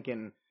 I'm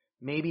thinking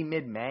maybe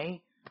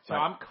mid-May. So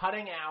I'm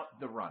cutting out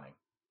the running.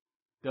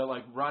 They're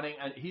like running,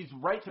 and he's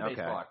right to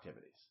baseball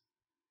activities.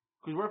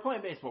 Because we're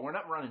playing baseball. We're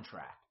not running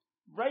track.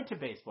 Right to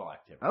baseball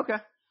activities. Okay.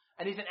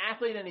 And he's an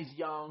athlete, and he's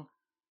young,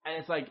 and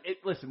it's like,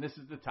 listen, this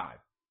is the time.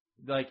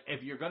 Like,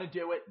 if you're going to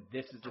do it,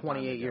 this is the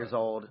 28 years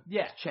old.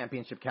 Yeah.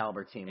 Championship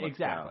caliber team.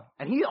 Exactly. Go.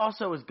 And he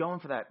also is going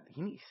for that.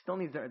 He still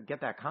needs to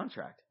get that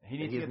contract. He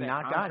needs to get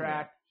that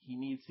contract. He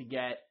needs to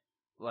get,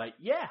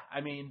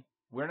 I mean,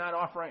 we're not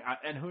offering,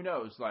 and who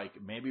knows, like,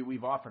 maybe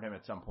we've offered him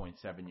at some point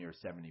 7 years,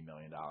 $70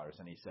 million,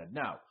 and he said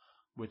no,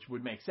 which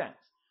would make sense.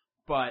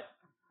 But,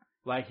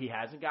 like, he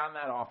hasn't gotten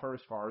that offer as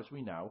far as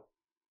we know.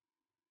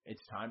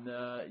 It's time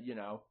to,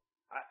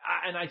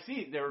 and I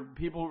see there are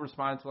people who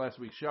responded to last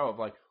week's show of,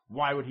 like,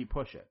 why would he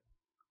push it?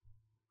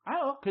 I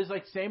don't know, because,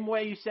 like, same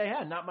way you say,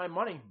 not my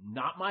money,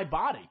 not my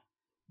body.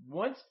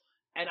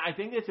 And I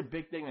think it's a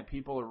big thing that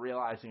people are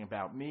realizing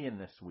about me in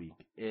this week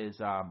is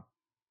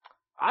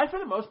I, for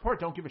the most part,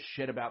 don't give a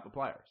shit about the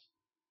players.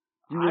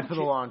 You root for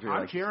the laundry.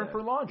 I'm cheering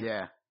for laundry.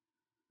 Yeah.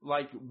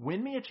 Like,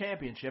 win me a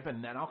championship,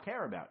 and then I'll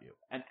care about you.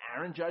 And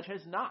Aaron Judge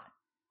has not.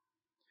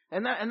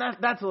 And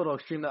that's a little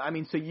extreme, though. I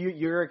mean, so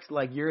you're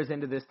as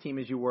into this team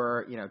as you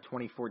were,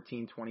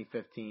 2014,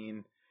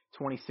 2015,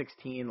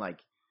 2016. Like,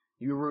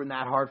 you were rooting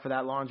that hard for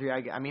that laundry.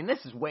 I mean,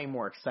 this is way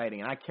more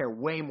exciting, and I care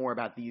way more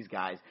about these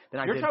guys than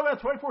I did. You're talking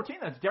about 2014.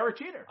 That's Derek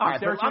Jeter. All right,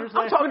 I'm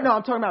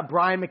talking about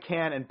Brian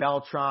McCann and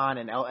Beltran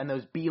and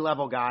those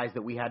B-level guys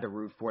that we had to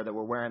root for that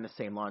were wearing the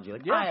same laundry.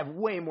 Like, I have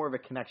way more of a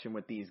connection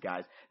with these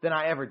guys than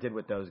I ever did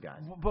with those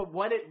guys. But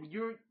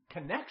your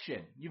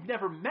connection? You've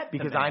never met them.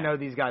 Because I know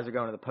these guys are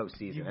going to the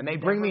postseason, and they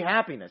bring me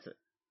happiness.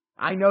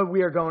 I know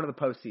we are going to the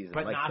postseason,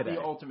 but like not today.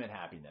 the ultimate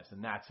happiness,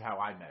 and that's how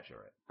I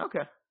measure it.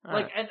 Okay.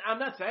 And I'm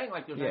not saying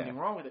like there's anything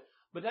wrong with it,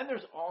 but then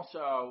there's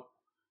also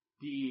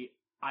the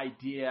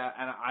idea,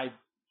 and I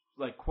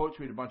like quote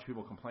tweet a bunch of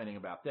people complaining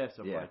about this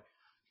of like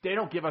they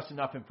don't give us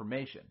enough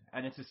information,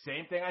 and it's the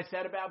same thing I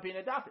said about being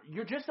a doctor.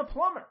 You're just a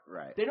plumber,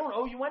 right? They don't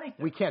owe you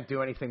anything. We can't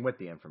do anything with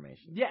the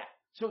information. Yeah,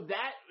 so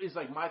that is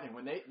like my thing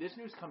when this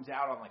news comes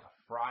out on like a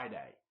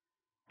Friday,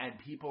 and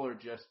people are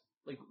just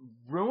like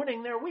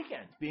ruining their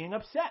weekends, being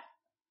upset.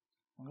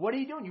 What are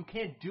you doing? You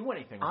can't do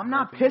anything. I'm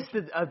not pissed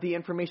at the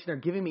information they're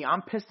giving me.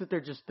 I'm pissed that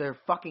they're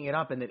fucking it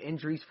up and that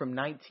injuries from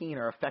 19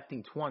 are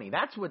affecting 20.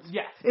 That's what's.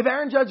 Yes. If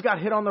Aaron Judge got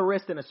hit on the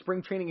wrist in a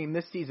spring training game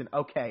this season,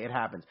 okay, it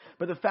happens.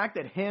 But the fact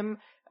that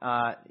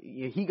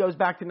he goes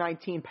back to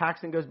 19,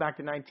 Paxton goes back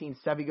to 19,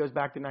 Sevy goes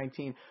back to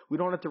 19, we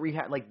don't have to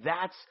rehab. Like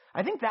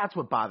I think that's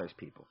what bothers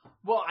people.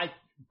 Well,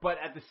 but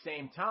at the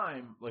same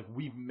time, like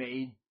we've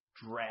made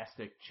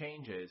drastic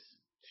changes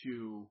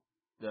to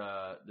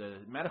the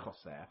medical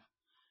staff.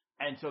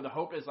 And so the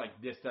hope is, like,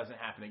 this doesn't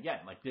happen again.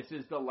 Like, this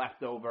is the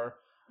leftover,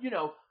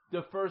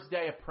 the first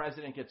day a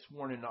president gets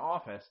sworn into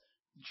office,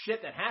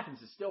 shit that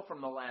happens is still from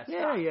the last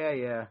time.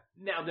 Yeah.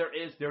 Now,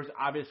 there's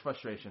obvious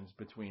frustrations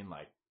between,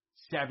 like,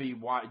 Sevy,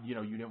 why, you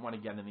didn't want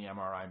to get in the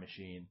MRI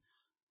machine.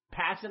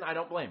 Passon, I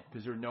don't blame,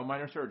 because there's no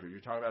minor surgery. You're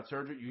talking about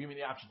surgery. You give me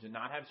the option to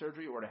not have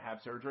surgery or to have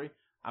surgery.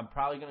 I'm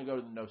probably going to go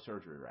to the no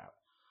surgery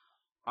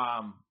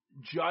route.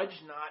 Judge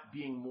not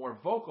being more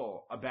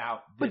vocal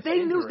about this But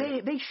they injury.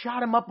 knew they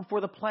shot him up before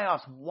the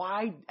playoffs.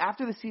 Why,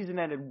 after the season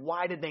ended,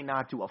 why did they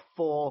not do a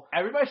full...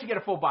 Everybody should get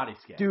a full body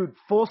scan. Dude,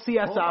 full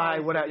CSI,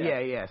 full whatever.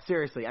 scan. Yeah,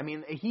 seriously. I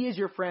mean, he is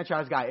your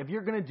franchise guy. If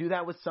you're going to do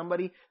that with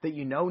somebody that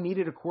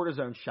needed a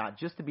cortisone shot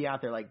just to be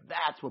out there, like,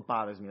 that's what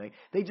bothers me. Like,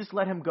 they just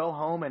let him go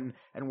home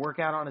and work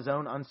out on his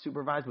own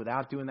unsupervised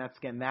without doing that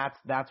scan.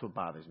 That's what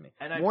bothers me.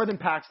 And more than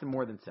Paxton,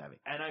 more than Sevy.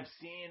 And I've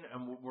seen,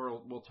 and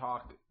we'll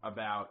talk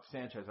about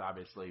Sanchez,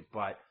 obviously,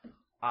 but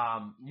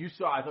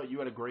I thought you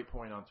had a great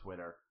point on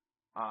Twitter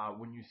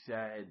when you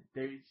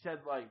they said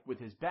like with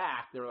his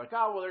back, they were like,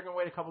 oh, well, they're going to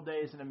wait a couple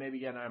days and then maybe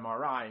get an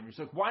MRI. And you're just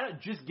like, why not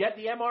just get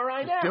the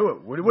MRI now? Do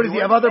it. What does he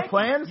have other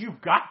plans?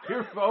 You've got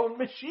your own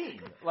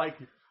machine. Like,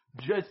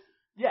 just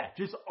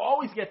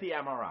always get the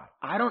MRI.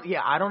 I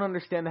don't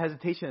understand the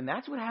hesitation. And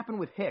that's what happened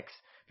with Hicks.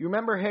 If you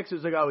remember Hicks, it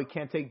was like, oh, he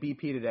can't take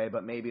BP today,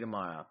 but maybe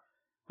tomorrow.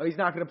 Oh, he's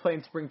not going to play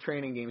in spring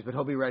training games, but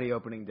he'll be ready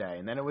opening day.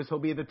 And then he'll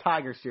be at the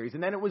Tiger Series.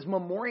 And then it was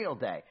Memorial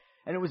Day.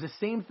 And it was the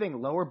same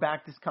thing, lower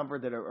back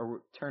discomfort that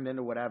turned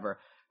into whatever.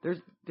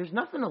 there's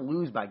nothing to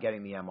lose by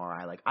getting the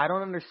MRI. Like, I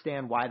don't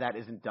understand why that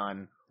isn't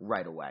done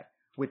right away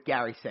with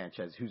Gary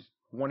Sanchez, who's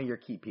one of your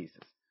key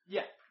pieces.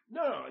 Yeah.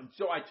 No.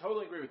 So I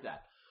totally agree with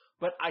that.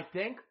 But I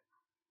think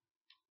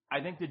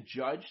the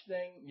Judge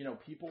thing,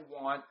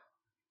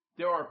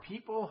 there are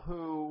people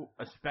who,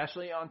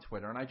 especially on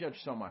Twitter, and I judge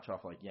so much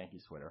off like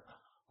Yankees Twitter,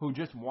 who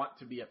just want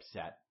to be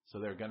upset. So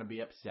they're going to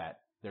be upset.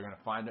 They're going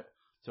to find it.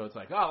 So it's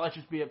like, oh, let's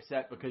just be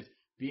upset because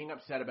being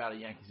upset about a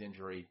Yankees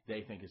injury,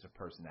 they think is a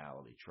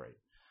personality trait.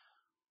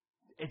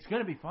 It's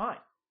going to be fine.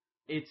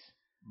 It's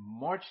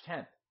March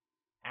 10th.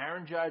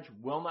 Aaron Judge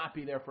will not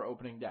be there for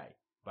opening day.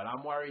 But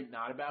I'm worried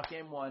not about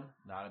game 1,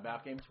 not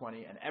about game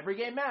 20, and every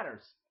game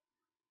matters.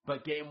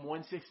 But game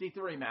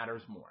 163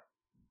 matters more.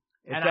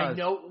 I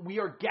know we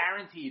are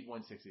guaranteed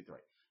 163.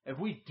 If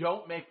we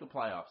don't make the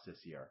playoffs this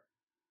year,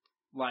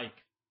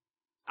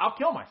 I'll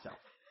kill myself.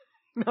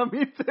 No,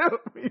 me too.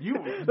 You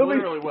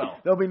literally will.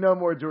 There'll be no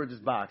more George's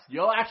box.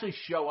 You'll actually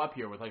show up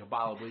here with a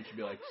bottle of bleach and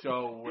be like,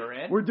 so we're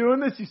in? We're doing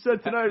this, you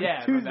said tonight,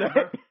 Tuesday.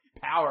 Remember?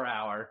 Power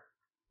hour.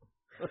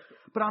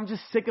 But I'm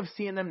just sick of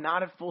seeing them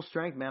not at full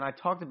strength, man. I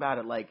talked about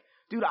it.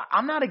 Dude,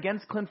 I'm not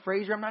against Clint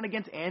Frazier. I'm not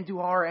against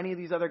Andujar or any of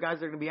these other guys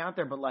that are going to be out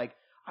there. But,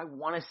 I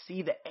want to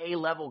see the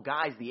A-level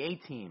guys, the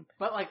A-team.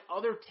 But,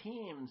 other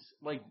teams,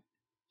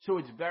 so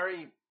it's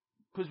very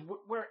 – because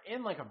we're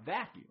in, a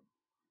vacuum.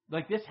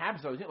 This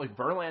happens.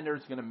 Verlander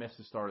is going to miss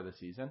the start of the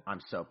season.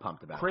 I'm so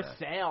pumped about Chris that.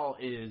 Sale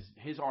is –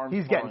 his arm.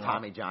 He's getting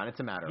Tommy John. It's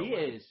a matter of He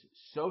is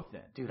so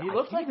thin. Dude, he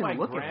looks like my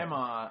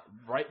grandma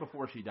right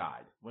before she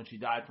died, when she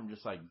died from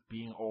just,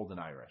 being old and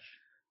Irish.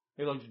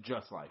 He looks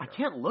just like her. I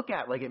can't look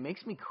at it. It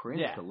makes me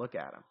cringe to look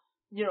at him.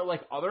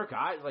 Other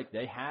guys,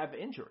 they have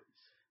injuries.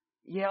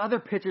 Yeah, other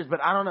pitchers,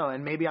 but I don't know.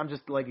 And maybe I'm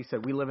just, like you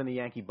said, we live in the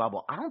Yankee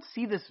bubble. I don't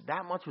see this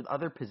that much with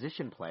other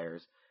position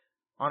players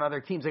on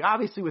other teams.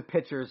 Obviously with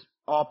pitchers,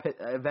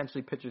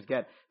 eventually pitchers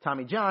get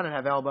Tommy John and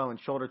have elbow and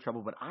shoulder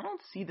trouble, but I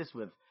don't see this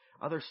with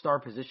other star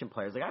position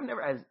players.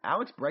 Has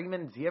Alex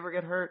Bregman, does he ever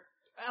get hurt?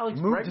 Does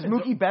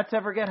Mookie Betts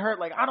ever get hurt?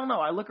 I don't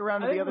know. I look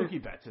around at the other.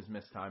 Mookie Betts has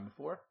missed time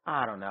before.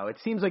 I don't know. It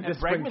seems like this.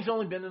 Bregman's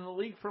only been in the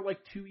league for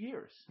 2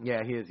 years.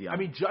 Yeah, he is young.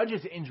 Judge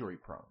is injury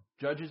prone.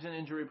 Judge is an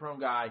injury prone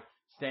guy.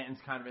 Stanton's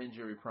kind of an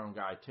injury prone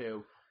guy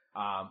too.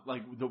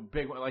 The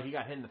big one, he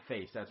got hit in the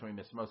face. That's when he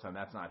missed most of the time.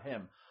 That's not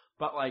him.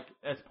 But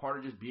that's part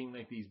of just being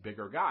these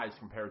bigger guys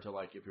compared to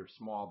if you're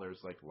small,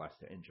 there's less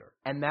to injure.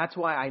 And that's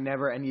why I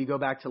never. And you go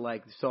back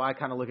to so I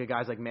kind of look at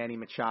guys like Manny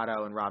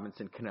Machado and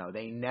Robinson Cano.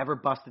 They never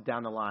busted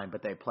down the line,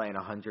 but they play in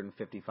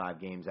 155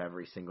 games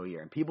every single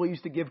year. And people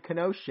used to give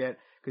Cano shit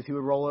because he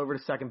would roll over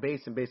to second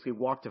base and basically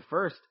walk to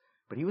first,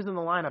 but he was in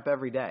the lineup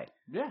every day.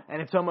 Yeah.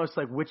 And it's almost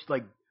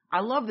I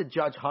love that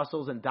Judge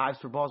hustles and dives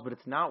for balls, but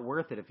it's not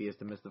worth it if he has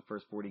to miss the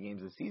first 40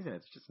 games of the season.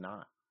 It's just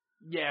not.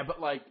 Yeah, but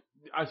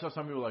I saw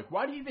some people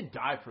why do you even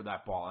dive for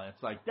that ball? And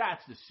it's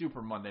that's the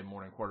super Monday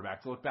morning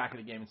quarterback. To look back at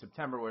a game in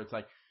September where it's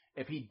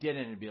if he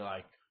didn't, it'd be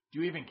do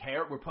you even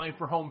care? We're playing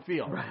for home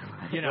field. Right.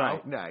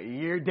 Right. No,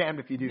 you're damned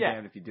if you do,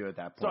 damned if you do at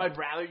that point. So I'd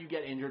rather you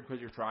get injured because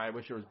you're trying. I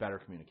wish there was better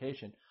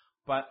communication.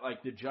 But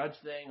the Judge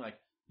thing,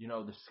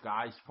 the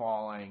sky's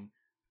falling.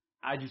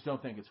 I just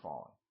don't think it's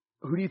falling.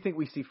 Who do you think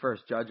we see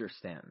first, Judge or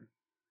Stanton?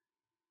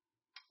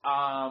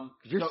 Because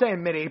you're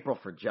saying mid-April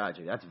for Judge.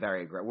 That's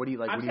very aggressive. What do you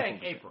like? I'm saying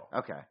April.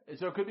 Okay.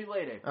 So it could be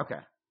late April. Okay.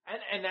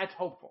 And that's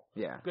hopeful.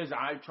 Yeah. Because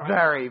I try.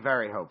 Very,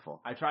 very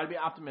hopeful. I try to be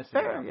optimistic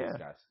about these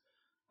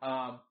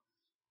guys.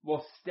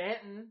 Well,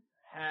 Stanton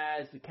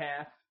has the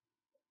calf.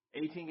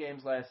 18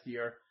 games last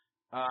year.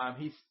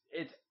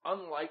 It's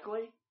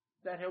unlikely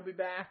that he'll be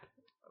back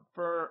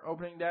for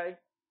opening day,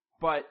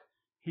 but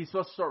he's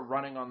supposed to start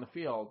running on the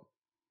field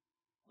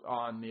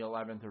on the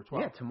 11th or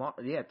 12th. Yeah, tomorrow.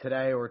 Yeah,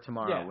 today or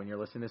tomorrow when you're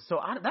listening to this. So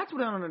that's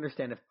what I don't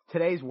understand. If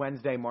today's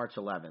Wednesday, March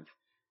 11th,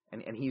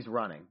 and he's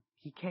running,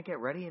 he can't get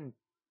ready in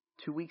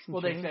 2 weeks and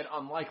change? They said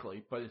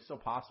unlikely, but it's still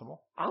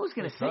possible. I was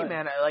going to say,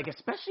 man,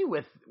 especially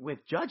with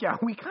Judge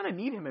out, we kind of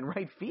need him in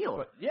right field.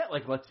 But yeah,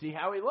 let's see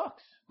how he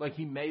looks.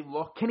 He may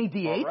look. Can he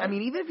DH? Right.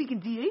 Even if he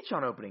can DH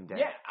on opening day.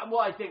 Yeah,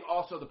 well, I think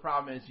also the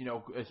problem is,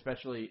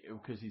 especially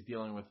because he's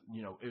dealing with,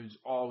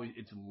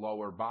 it's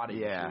lower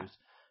body issues.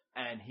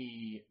 And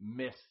he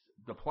missed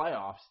the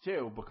playoffs,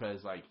 too,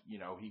 because,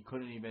 he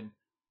couldn't even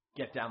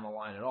get down the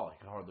line at all. He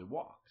could hardly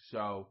walk.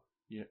 So,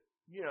 you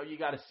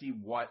got to see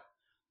what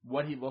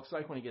he looks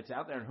like when he gets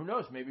out there. And who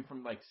knows, maybe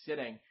from,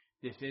 sitting,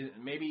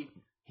 maybe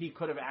he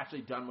could have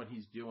actually done what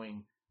he's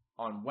doing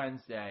on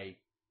Wednesday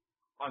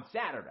on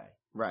Saturday.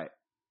 Right.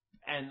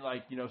 And,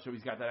 so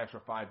he's got that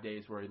extra 5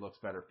 days where he looks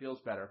better,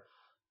 feels better.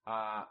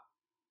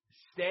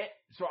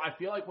 So I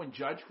feel like when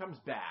Judge comes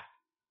back,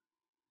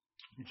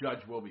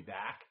 Judge will be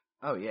back.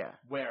 Oh, yeah.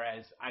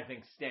 Whereas I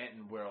think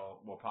Stanton will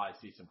probably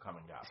see some come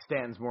and go.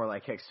 Stanton's more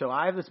like Hicks. So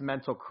I have this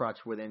mental crutch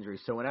with injuries.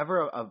 So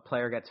whenever a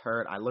player gets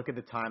hurt, I look at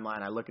the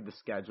timeline, I look at the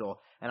schedule,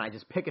 and I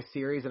just pick a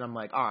series, and I'm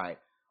like, all right,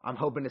 I'm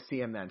hoping to see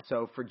him then.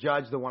 So for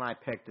Judge, the one I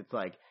picked, it's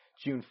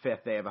June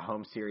 5th, they have a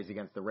home series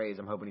against the Rays.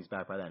 I'm hoping he's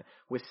back by then.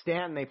 With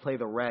Stanton, they play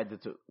the Reds.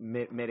 It's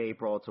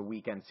mid-April. It's a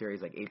weekend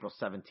series, like April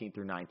 17th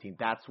through 19th.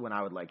 That's when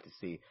I would like to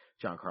see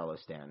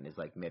Giancarlo Stanton, is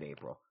like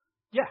mid-April.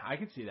 Yeah, I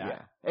can see that.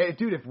 Yeah. Hey,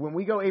 dude, when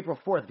we go April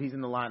 4th, if he's in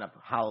the lineup,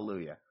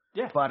 hallelujah.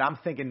 Yeah. But I'm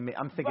thinking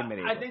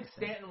mid-April. I think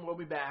Stanton will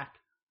be back.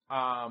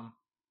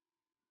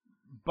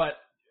 But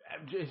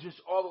it's just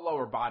all the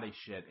lower body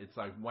shit. It's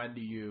like, when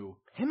do you...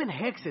 Him and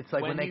Hicks, it's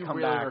like when they come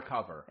really back.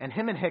 recover. And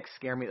him and Hicks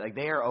scare me. Like,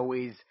 they are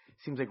always,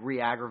 seems like,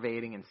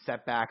 re-aggravating and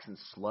setbacks and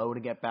slow to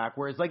get back.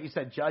 Whereas, like you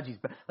said, Judge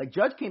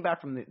came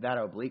back from that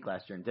oblique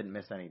last year and didn't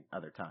miss any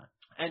other time.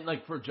 And,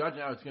 like, for Judge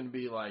now, it's going to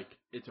be like,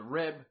 it's a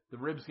rib, the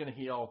rib's going to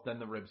heal, then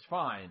the rib's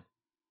fine.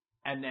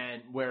 And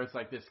then, whereas,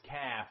 like, this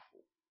calf,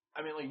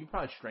 I mean, like, you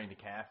probably strained a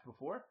calf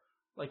before.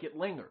 Like, it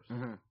lingers.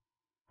 Mm-hmm.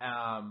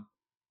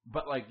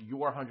 But, like,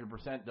 your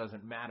 100%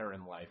 doesn't matter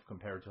in life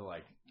compared to,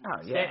 like, oh,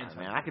 yeah,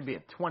 man. I could be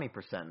at 20%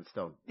 and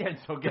still, get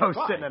go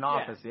by. sit in an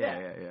office.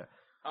 Yeah.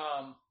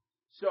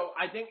 So,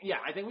 I think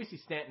we see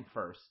Stanton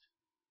first.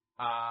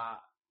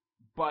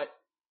 But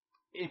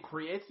it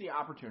creates the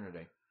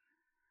opportunity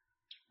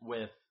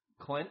with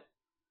Clint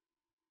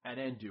and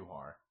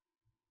Andujar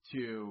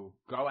to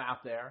go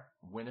out there,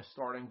 win a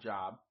starting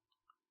job.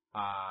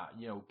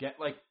 Get,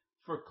 like,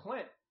 for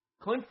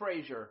Clint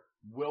Frazier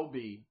will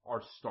be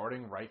our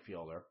starting right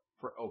fielder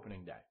for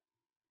opening day.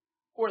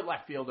 Or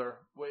left fielder,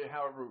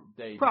 however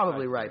they...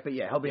 Probably right, but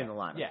yeah, he'll be in the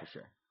lineup for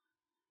sure.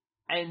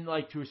 And,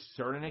 like, to a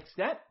certain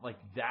extent, like,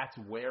 that's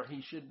where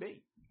he should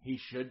be. He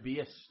should be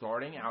a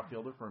starting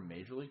outfielder for a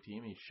major league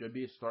team. He should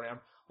be a starting...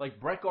 Like,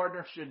 Brett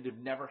Gardner should have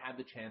never had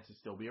the chance to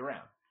still be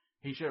around.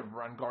 He should have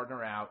run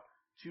Gardner out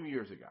 2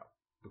 years ago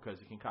because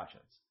of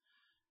concussions.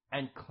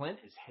 And Clint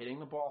is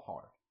hitting the ball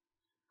hard.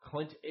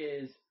 Clint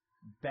is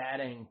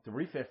batting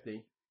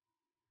 .350.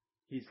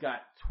 He's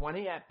got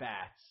 20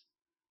 at-bats,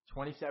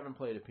 27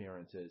 plate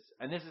appearances.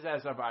 And this is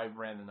as if I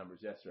ran the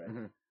numbers yesterday.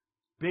 Mm-hmm.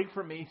 Big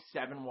for me,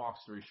 7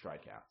 walks, 3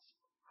 strikeouts.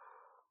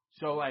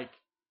 So, like,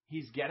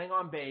 he's getting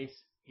on base.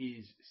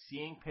 He's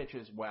seeing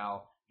pitches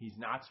well. He's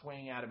not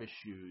swinging out of his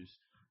shoes.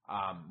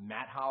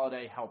 Matt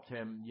Holliday helped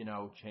him,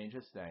 change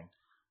his thing.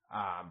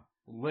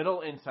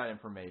 Little inside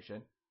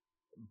information.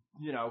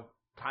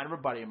 Kind of a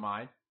buddy of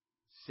mine.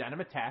 Sent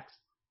him a text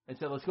and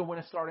said, let's go win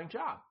a starting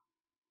job.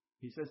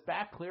 He says,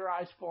 back, clear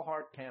eyes, full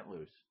heart, can't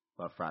lose.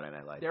 Love Friday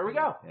Night Lights. There we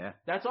go. Yeah.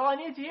 That's all I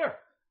need to hear.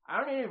 I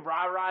don't need any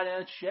rah-rah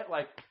and shit.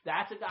 Like,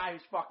 that's a guy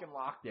who's fucking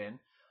locked in.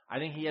 I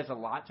think he has a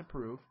lot to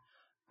prove.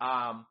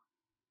 I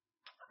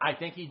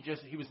think he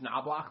was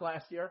Knobloch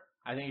last year.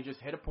 I think he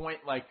just hit a point,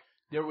 like,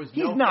 there was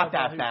He's not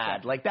that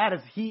bad. Like, that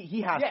is,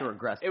 he has to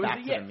regress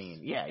back to the mean.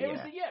 Yeah, It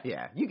was the yips.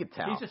 Yeah, you could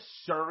tell. He's a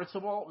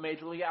serviceable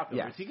major league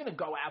outfielder. Yes. Is he going to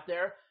go out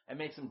there and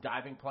make some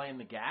diving play in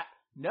the gap?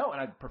 No,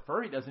 and I'd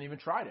prefer he doesn't even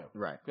try to.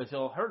 Right. Because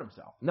he'll hurt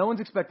himself. No one's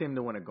expecting him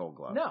to win a Gold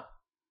Glove. No.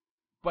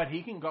 But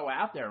he can go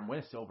out there and win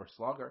a Silver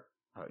Slugger.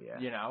 Oh,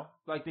 yeah.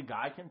 Like, the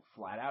guy can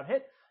flat out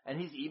hit. And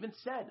he's even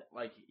said,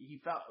 like,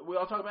 we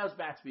all talk about his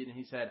bat speed, and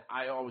he said,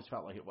 I always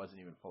felt like it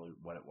wasn't even fully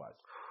what it was.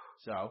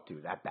 So.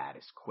 Dude, that bat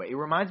is quick. It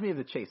reminds me of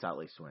the Chase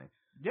Utley swing.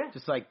 Yeah.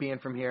 Just like being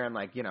from here and,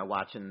 like,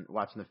 watching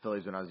the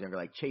Phillies when I was younger.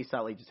 Like, Chase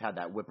Utley just had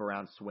that whip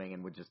around swing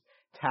and would just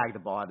tag the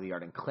ball out of the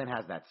yard. And Clint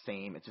has that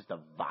same. It's just a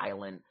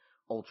violent,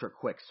 ultra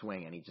quick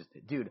swing.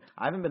 And dude,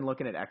 I haven't been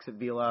looking at exit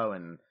velo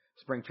and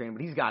spring training,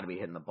 but he's got to be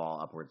hitting the ball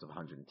upwards of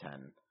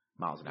 110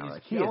 miles an hour. He's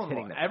like, he is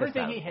hitting the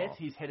everything he hits,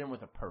 he's hitting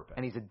with a purpose.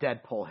 And he's a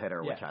dead pull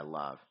hitter, which I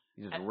love.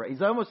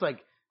 He's almost like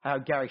how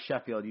Gary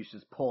Sheffield used to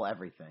just pull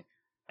everything.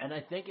 And I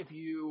think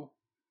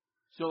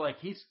so, like,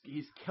 he's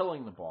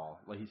killing the ball.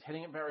 Like, he's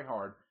hitting it very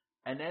hard.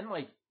 And then,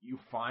 like, you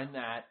find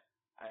that,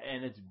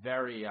 and it's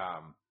very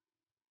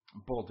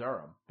Bull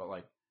Durham, but,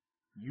 like,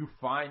 you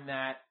find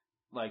that,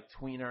 like,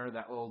 tweener,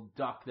 that little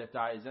duck that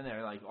dies in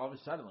there, like, all of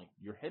a sudden, like,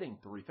 you're hitting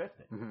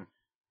 350. Mm-hmm.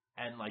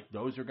 And, like,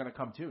 those are going to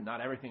come, too.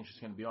 Not everything's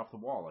just going to be off the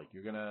wall. Like,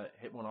 you're going to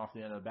hit one off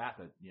the end of the bat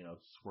that,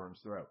 squirms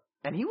through.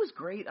 And he was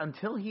great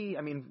until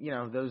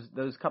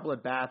those couple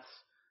of bats,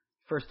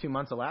 first 2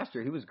 months of last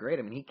year, he was great.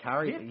 I mean, he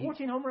had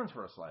 14 home runs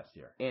for us last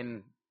year.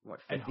 In,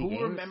 50 and who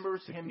games?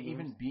 remembers him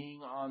even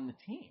being on the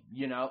team?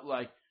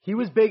 Like... He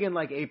was big in,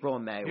 like, April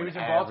and May. He was in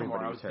Baltimore.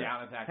 I was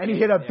down at that game. And he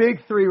hit a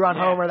big 3-run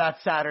homer that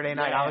Saturday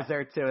night. I was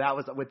there, too. That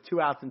was with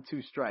 2 outs and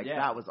 2 strikes. Yeah.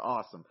 That was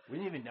awesome. We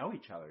didn't even know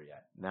each other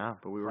yet. No,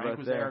 but we were Frank both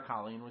was there.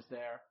 Colleen was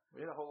there.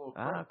 We had a whole little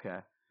crew. Okay.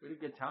 We had a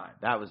good time.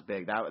 That was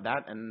big.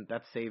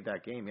 That saved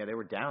that game. Yeah, they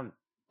were down.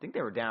 I think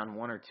they were down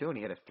 1 or 2, and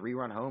he had a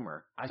 3-run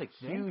homer. It's a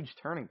huge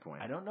turning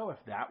point. I don't know if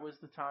that was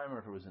the time or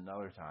if it was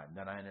another time.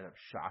 Then I ended up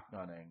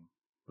shotgunning.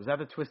 Was that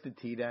the Twisted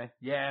Tea day?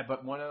 Yeah,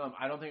 but one of them,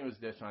 I don't think it was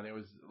this one. I think it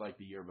was like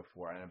the year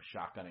before. I ended up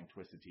shotgunning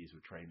Twisted Teas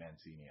with Trey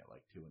Mancini at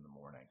like 2 in the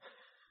morning.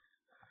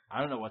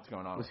 I don't know what's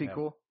going on. Was he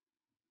cool?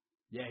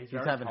 Yeah, he's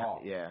very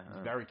tall. Yeah.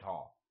 He's very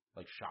tall.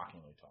 Like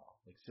shockingly tall.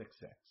 Like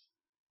 6'6".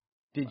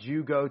 Did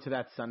you go to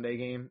that Sunday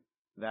game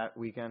that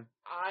weekend?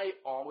 I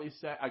always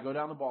say, I go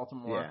down to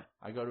Baltimore. Yeah.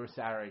 I go to a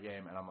Saturday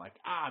game, and I'm like,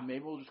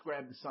 maybe we'll just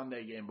grab the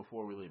Sunday game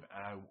before we leave.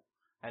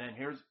 And then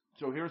here's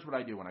what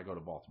I do when I go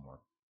to Baltimore.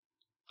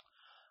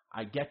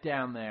 I get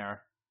down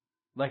there.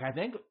 Like, I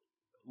think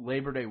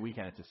Labor Day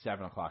weekend, it's a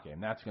 7 o'clock game.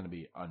 That's going to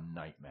be a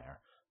nightmare.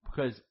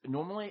 Because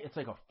normally it's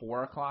like a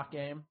 4 o'clock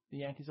game the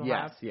Yankees will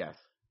have. Yes.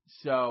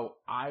 So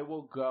I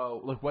will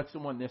go. Look, what's the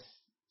one this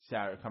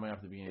Saturday coming up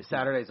at the beginning?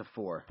 Saturday's a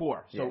 4.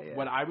 4. So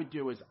what I would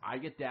do is I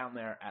get down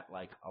there at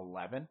like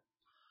 11.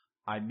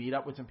 I meet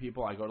up with some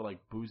people. I go to like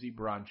Boozy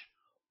Brunch.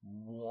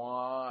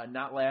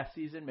 Not last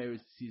season, maybe it was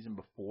the season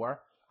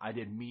before. I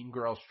did Mean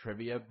Girls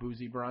Trivia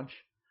Boozy Brunch,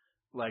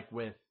 like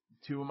with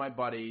 2 of my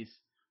buddies.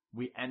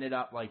 We ended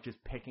up like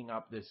just picking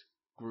up this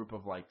group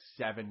of like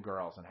 7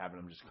 girls and having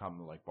them just come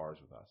to like bars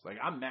with us. Like,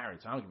 I'm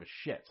married, so I don't give a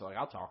shit. So like,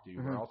 I'll talk to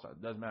you girls. So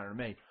it doesn't matter to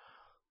me.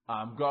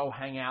 Go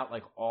hang out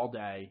like all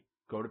day.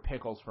 Go to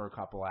Pickles for a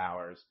couple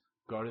hours.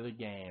 Go to the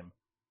game.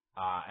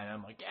 And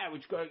I'm like, yeah, we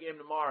should go to the game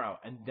tomorrow.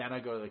 And then I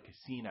go to the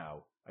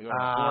casino. I go to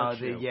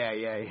Horseshoe. Yeah.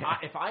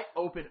 If I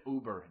open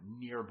Uber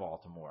near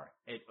Baltimore,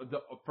 the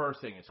first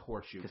thing is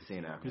Horseshoe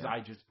Casino. Because I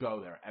just go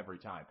there every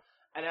time.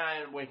 And then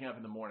I am waking up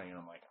in the morning and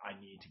I'm like, I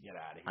need to get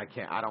out of here. I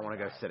can't. I don't want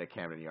to go sit at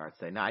Camden Yards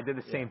today. No, I did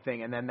the same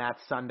thing. And then that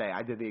Sunday,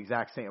 I did the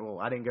exact same. Well,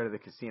 I didn't go to the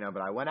casino,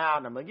 but I went out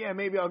and I'm like, yeah,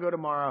 maybe I'll go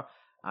tomorrow.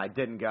 I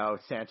didn't go.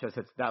 Sanchez,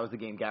 that was the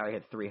game. Gary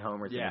had 3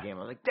 homers in the game. I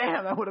was like,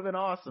 damn, that would have been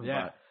awesome.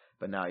 Yeah.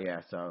 But no,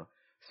 yeah. So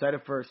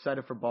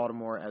excited for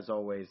Baltimore as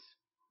always.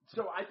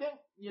 So I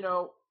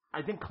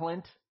think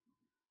Clint.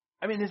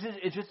 I mean,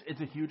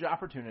 it's a huge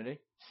opportunity.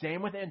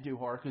 Same with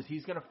Andujar because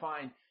he's going to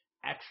find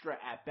extra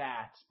at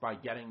bats by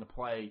getting to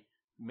play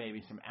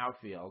maybe some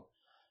outfield.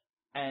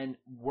 And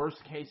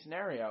worst case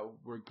scenario,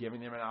 we're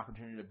giving them an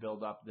opportunity to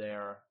build up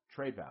their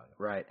trade value.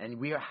 Right. And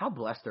how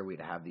blessed are we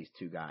to have these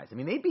 2 guys? I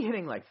mean, they'd be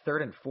hitting like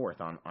 3rd and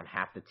 4th on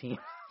half the team.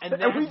 And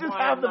we just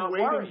have them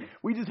waiting. Worried.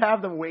 We just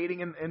have them waiting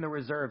in the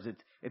reserves.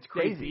 It's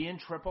crazy. They'd be in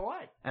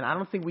AAA. And I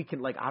don't think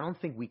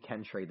we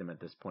can trade them at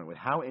this point with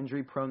how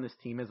injury prone this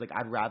team is. Like,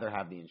 I'd rather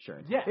have the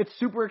insurance. Yeah. It's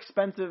super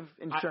expensive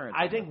insurance.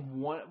 I think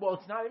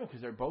it's not even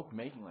because they're both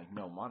making like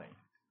no money.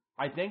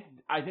 I think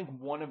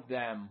one of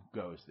them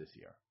goes this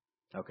year.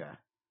 Okay.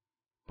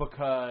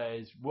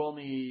 Because we'll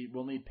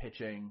need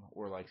pitching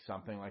or like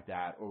something like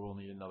that, or we'll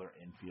need another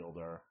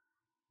infielder.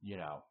 You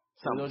know,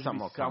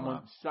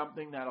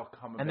 something that'll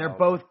come. And they're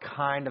both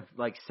kind of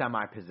like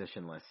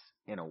semi-positionless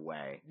in a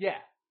way. Yeah,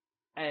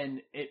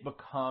 and it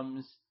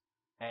becomes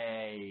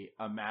a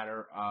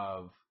matter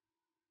of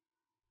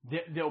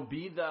there'll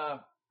be the.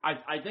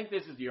 I think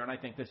this is the year, and I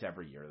think this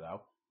every year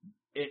though.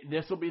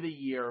 This will be the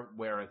year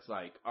where it's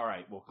like, all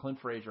right, well, Clint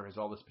Frazier has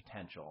all this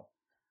potential,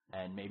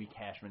 and maybe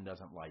Cashman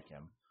doesn't like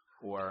him.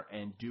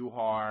 And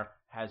Duhar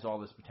has all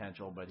this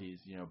potential, but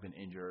he's, been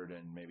injured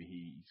and maybe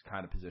he's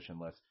kind of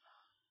positionless.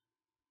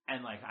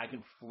 And like, I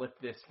can flip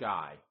this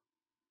guy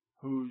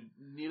who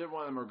neither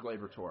one of them are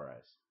Gleyber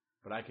Torres,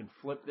 but I can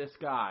flip this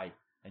guy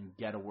and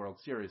get a World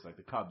Series like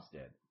the Cubs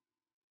did.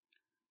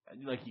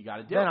 Like, you got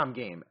to do it. Then I'm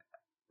game.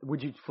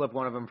 Would you flip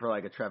one of them for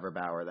like a Trevor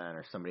Bauer then,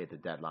 or somebody at the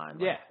deadline?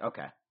 Like, yeah.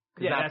 Okay.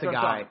 Yeah, that's a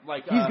guy.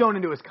 Like, he's going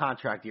into his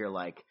contract year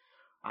like,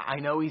 I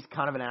know he's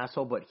kind of an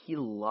asshole, but he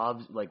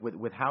loves, like,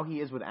 with how he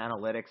is with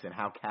analytics and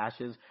how Cash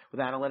is with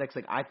analytics,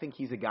 like, I think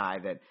he's a guy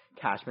that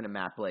Cashman and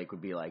Matt Blake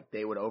would be like,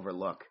 they would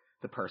overlook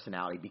the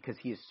personality because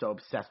he is so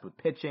obsessed with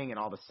pitching and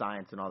all the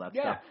science and all that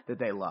stuff that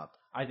they love.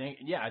 I think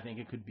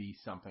it could be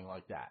something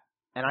like that.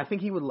 And I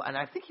think he would,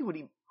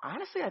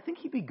 honestly, I think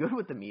he'd be good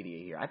with the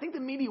media here. I think the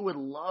media would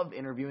love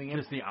interviewing him.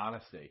 Just the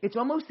honesty. It's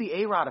almost the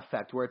A-Rod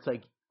effect where it's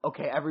like,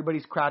 okay,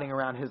 everybody's crowding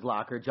around his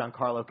locker.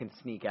 Giancarlo can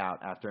sneak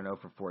out after an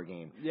 0-for-4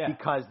 game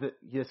because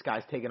this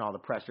guy's taking all the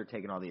pressure,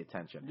 taking all the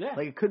attention. Yeah.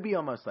 Like, it could be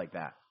almost like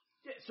that.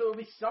 Yeah, so it'll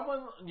be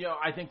someone,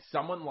 I think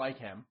someone like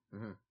him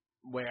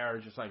where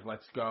just like,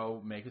 let's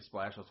go make a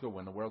splash. Let's go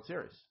win the World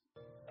Series.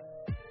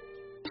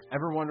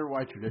 Ever wonder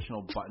why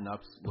traditional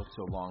button-ups look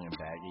so long and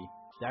baggy?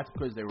 That's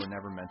because they were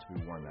never meant to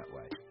be worn that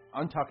way.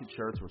 Untucked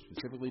shirts were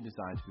specifically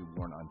designed to be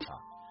worn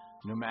untucked.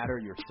 No matter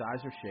your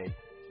size or shape,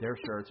 their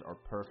shirts are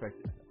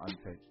perfect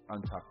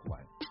untucked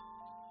length.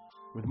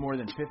 With more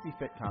than 50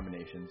 fit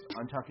combinations,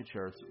 Untucked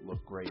shirts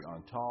look great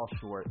on tall,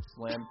 short,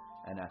 slim,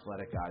 and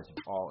athletic guys of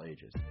all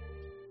ages.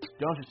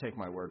 Don't just take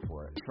my word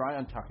for it. Try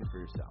Untucked for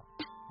yourself.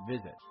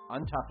 Visit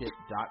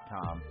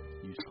untuckit.com.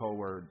 Use code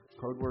word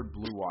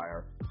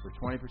BlueWire for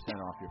 20%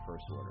 off your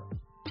first order.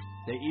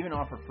 They even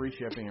offer free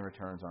shipping and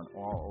returns on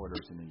all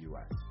orders in the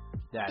U.S.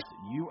 That's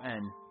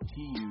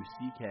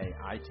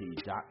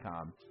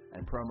untuckit.com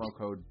and promo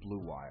code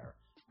BlueWire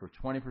for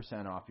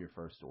 20% off your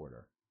first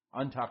order.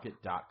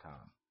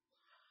 Untuckit.com.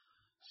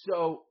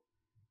 So,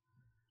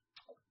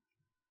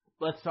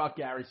 let's talk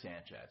Gary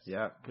Sanchez.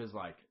 Yeah. Because,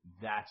 like,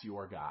 that's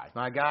your guy.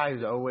 My guy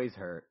who's always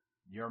hurt.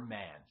 Your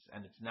man's.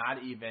 And it's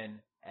not even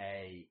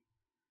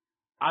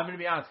I'm going to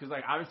be honest, because,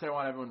 like, obviously I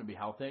want everyone to be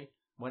healthy.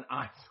 When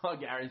I saw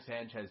Gary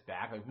Sanchez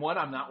back, like, one,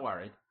 I'm not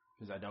worried,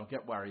 because I don't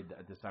get worried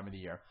at this time of the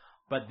year.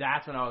 But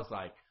that's when I was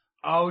like,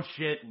 oh,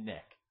 shit,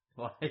 Nick.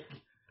 Like,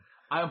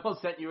 I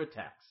almost sent you a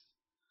text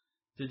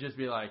to just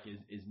be like,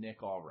 is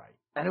Nick all right?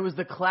 And it was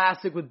the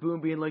classic with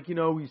Boone being like,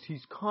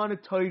 he's kind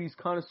of tight, he's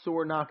kind of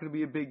sore, not going to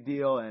be a big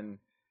deal. And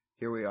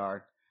here we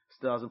are.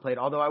 Still hasn't played.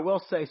 Although I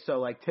will say so,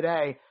 like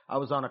today I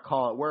was on a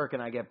call at work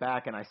and I get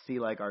back and I see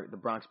like the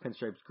Bronx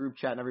Pinstripes group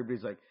chat and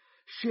everybody's like,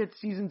 shit,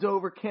 season's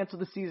over, cancel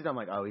the season. I'm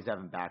like, oh, he's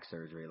having back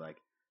surgery. Like,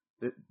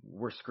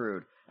 we're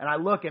screwed. And I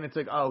look and it's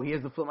like, oh, he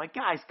has the flu. I'm like,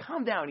 guys,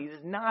 calm down. He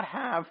does not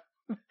have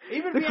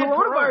Even the if he had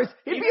coronavirus.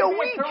 He'd Even be a if he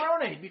week. had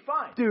Corona, he'd be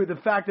fine. Dude, the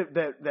fact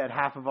that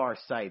half of our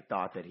site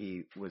thought that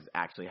he was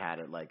actually had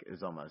it, like,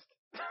 is almost.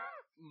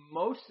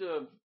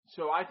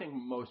 I think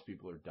most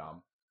people are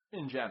dumb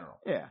in general.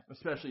 Yeah.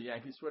 Especially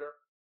Yankees Twitter.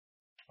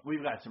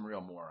 We've got some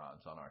real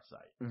morons on our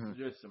site. Mm-hmm.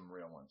 So just some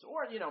real ones.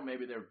 Or,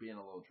 maybe they're being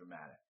a little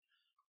dramatic.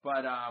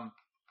 But,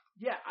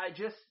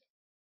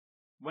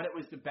 when it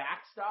was the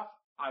back stuff,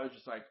 I was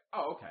just like,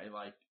 oh, okay,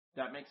 like,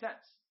 that makes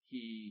sense.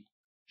 He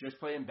just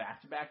playing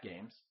back-to-back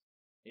games.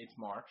 It's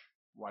March.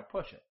 Why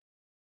push it?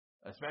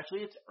 Especially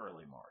it's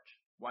early March.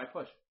 Why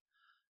push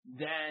it?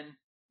 Then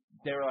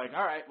they were like,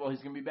 all right, well,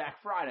 he's going to be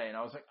back Friday. And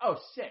I was like, oh,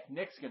 sick.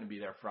 Nick's going to be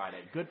there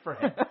Friday. Good for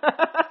him.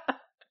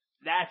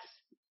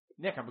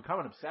 Nick, I'm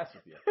becoming obsessed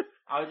with you.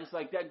 I was just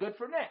like, that good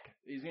for Nick.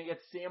 He's going to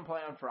get to see him play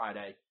on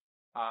Friday.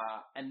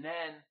 And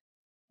then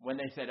when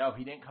they said, oh,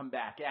 he didn't come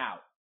back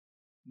out,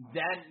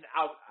 then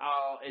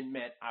I'll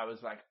admit I was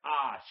like,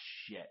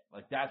 shit.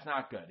 Like, that's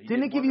not good.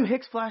 Didn't it give you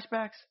Hicks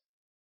flashbacks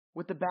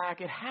with the back?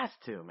 It has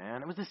to,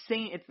 man. It was the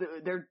same.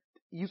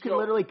 You can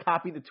literally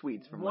copy the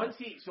tweets from I'll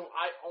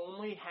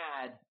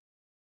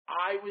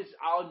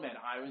admit,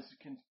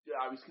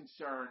 I was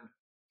concerned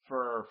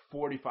for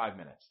 45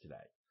 minutes today.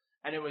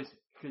 And it was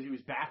because he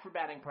was back for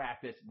batting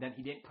practice, then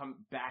he didn't come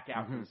back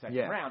out for the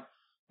second round.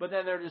 But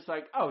then they're just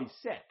like, oh, he's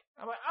sick.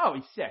 I'm like, oh,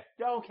 he's sick.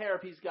 Don't care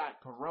if he's got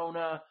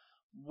corona,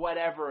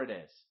 whatever it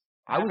is.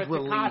 I was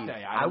relieved.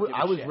 I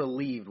was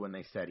relieved when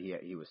they said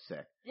he was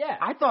sick. Yeah.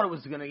 I thought it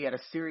was going to get a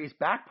serious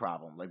back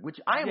problem,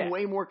 which I am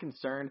way more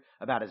concerned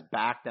about his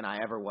back than I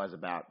ever was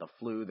about the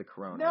flu, the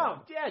corona.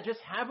 No, just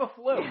have a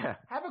flu. Yeah.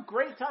 Have a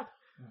great time.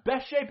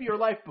 Best shape of your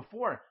life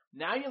before.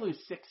 Now you lose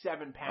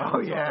 6-7 pounds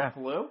on the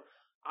flu.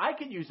 I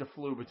could use a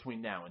flu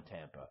between now and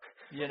Tampa.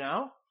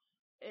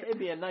 It'd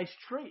be a nice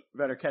treat.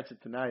 Better catch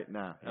it tonight.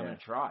 No, I'm going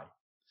to try.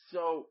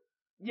 So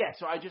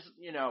I just,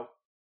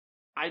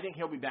 I think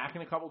he'll be back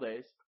in a couple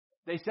days.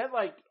 They said,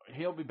 like,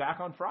 he'll be back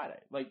on Friday.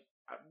 Like,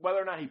 whether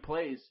or not he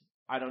plays,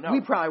 I don't know.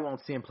 We probably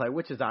won't see him play,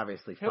 which is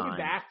obviously fine. He'll be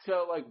back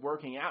to, like,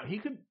 working out.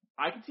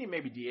 I could see him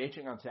maybe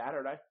DHing on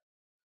Saturday.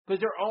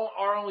 Because there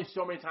are only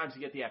so many times to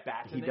get the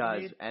at-bats. He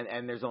does,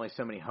 and there's only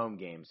so many home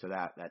games, so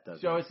that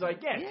does. So it's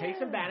sense. Like, take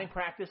some batting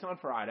practice on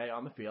Friday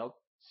on the field,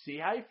 see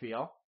how you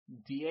feel,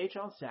 DH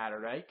on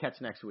Saturday.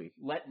 Catch next week.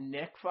 Let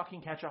Nick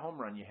fucking catch a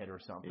home run you hit or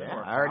something.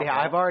 Yeah,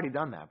 I've already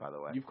done that, by the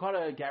way. You've caught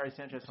a Gary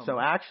Sanchez home run. So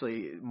run.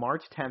 actually,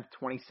 March 10th,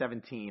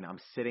 2017, I'm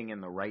sitting in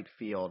the right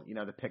field,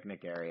 the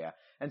picnic area.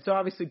 And so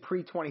obviously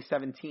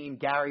pre-2017,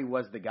 Gary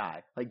was the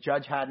guy. Like,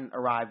 Judge hadn't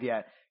arrived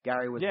yet.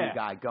 Gary was the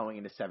guy going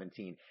into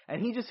 17.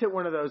 And he just hit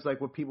one of those,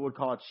 like, what people would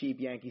call a cheap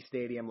Yankee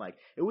Stadium. Like,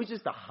 it was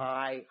just a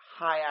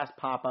high-ass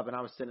pop-up, and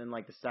I was sitting in,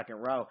 like, the second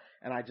row,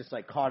 and I just,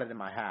 like, caught it in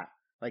my hat.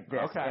 Like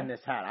this, in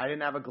this hat. I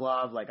didn't have a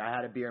glove. Like, I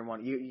had a beer in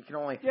one. You can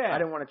only, I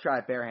didn't want to try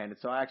it barehanded.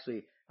 So I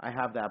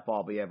have that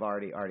ball, but I've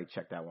already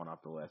checked that one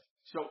off the list.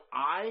 So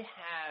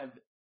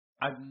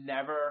I've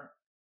never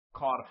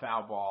caught a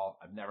foul ball.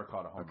 I've never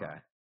caught a home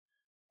run.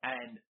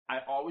 And I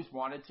always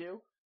wanted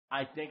to.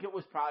 I think it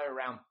was probably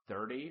around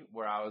 30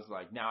 where I was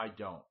like, no, I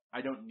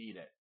don't need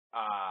it.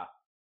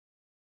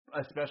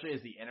 Especially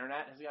as the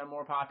internet has gotten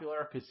more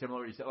popular, because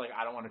similar to you said, like,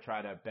 I don't want to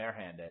try to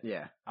barehand it.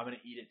 Yeah. I'm going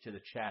to eat it to the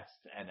chest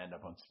and end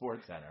up on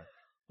SportsCenter,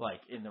 like,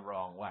 in the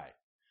wrong way.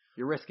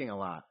 You're risking a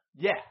lot.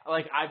 Yeah.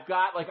 Like, I'm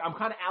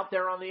kind of out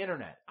there on the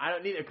internet. I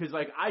don't need it, because,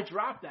 like, I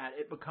drop that,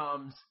 it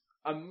becomes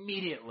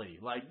immediately,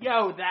 like,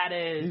 yo, that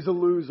is. He's a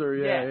loser,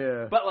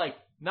 yeah. But, like,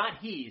 not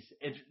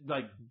it's,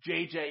 like,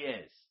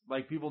 JJ is.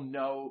 Like, people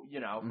know,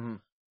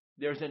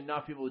 there's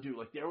enough people to do.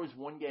 Like, there was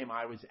one game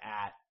I was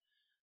at.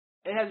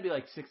 It had to be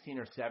like 16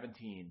 or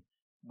 17,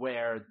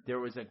 where there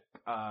was a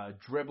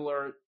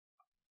dribbler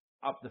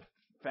up the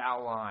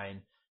foul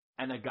line,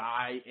 and a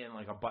guy in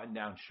like a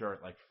button-down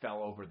shirt like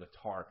fell over the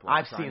tarp.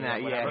 Like, I've seen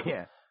that,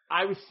 yeah.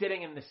 I was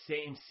sitting in the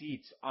same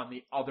seats on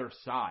the other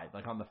side,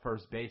 like on the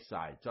first base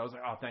side. So I was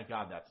like, oh, thank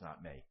God that's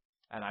not me.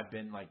 And I've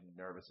been like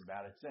nervous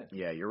about it since.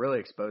 Yeah, you're really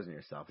exposing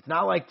yourself. It's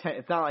not like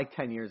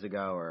 10 years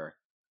ago or.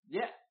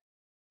 Yeah.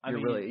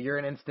 You're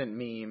an instant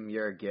meme.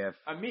 You're a GIF.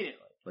 Immediately.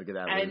 Look at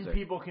that. And loser.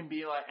 People can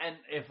be like, and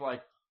if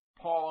like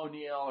Paul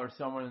O'Neill or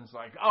someone's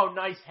like, oh,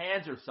 nice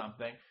hands or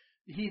something,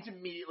 he's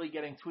immediately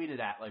getting tweeted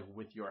at like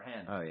with your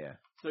hand. Oh yeah.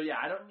 So yeah,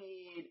 I don't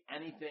need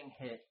anything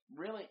hit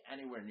really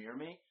anywhere near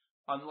me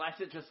unless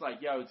it's just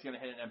like, yo, it's gonna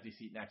hit an empty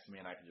seat next to me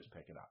and I can just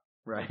pick it up.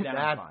 Right.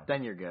 Like,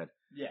 then you're good.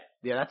 Yeah.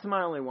 Yeah, that's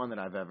my only one that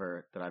I've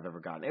ever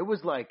gotten. It was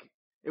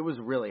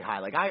really high.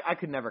 Like I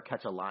could never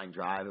catch a line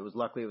drive.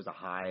 Luckily it was a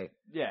high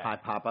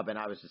pop up and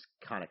I was just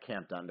kind of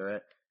camped under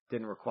it.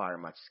 Didn't require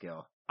much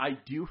skill. I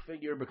do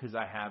figure because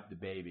I have the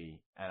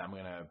baby and I'm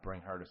going to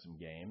bring her to some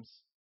games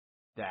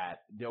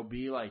that there'll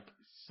be like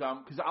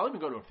some, because I'll even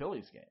go to a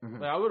Phillies game. Mhm.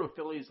 Like I'll go to a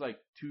Phillies like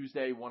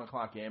Tuesday 1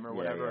 o'clock game or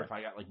whatever yeah. if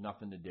I got like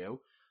nothing to do.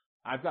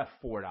 I've got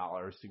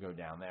 $4 to go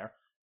down there,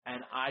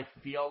 and I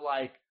feel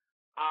like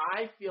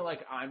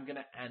I'm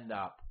gonna end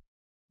up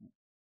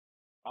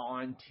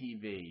on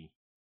TV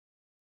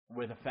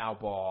with a foul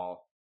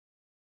ball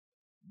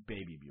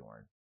Baby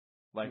Bjorn.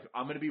 Like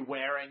I'm gonna be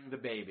wearing the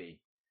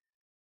baby,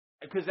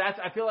 because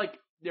I feel like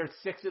there's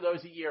 6 of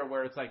those a year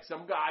where it's like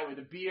some guy with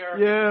a beer.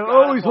 Yeah,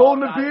 got he's ball,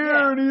 holding a beer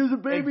yeah. and he is a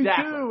baby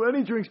Exactly. too, and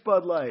he drinks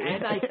Bud Light.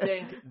 And I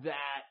think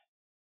that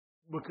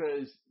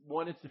because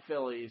one, it's the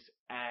Phillies,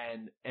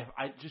 and if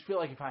I just feel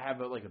like if I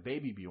have a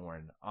Baby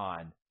Bjorn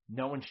on,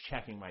 no one's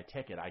checking my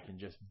ticket. I can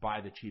just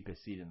buy the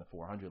cheapest seat in the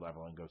 400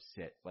 level and go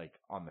sit like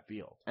on the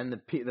field. And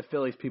the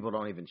Phillies people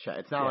don't even check.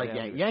 It's not Yeah, like they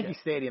don't give a Yankee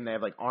shit. Stadium. They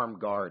have like armed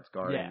guards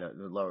guarding Yeah.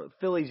 the lower.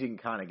 Phillies, you can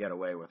kind of get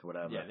away with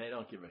whatever. Yeah, they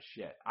don't give a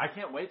shit. I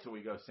can't wait till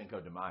we go Cinco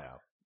de Mayo.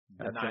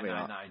 The That's gonna be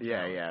 999 yeah,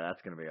 challenge. yeah,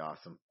 that's gonna be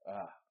awesome.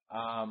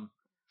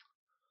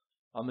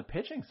 On the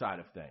pitching side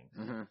of things,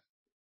 Mm-hmm.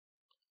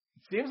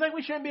 seems like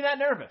we shouldn't be that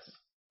nervous.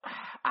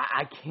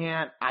 I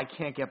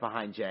can't get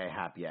behind J.A.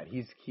 Happ yet.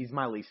 He's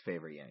my least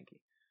favorite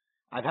Yankee.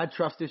 I've had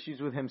trust issues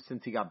with him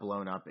since he got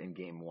blown up in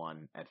Game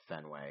 1 at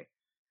Fenway,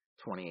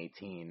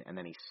 2018, and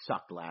then he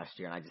sucked last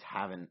year, and I just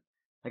haven't.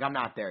 Like, I'm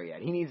not there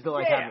yet. He needs to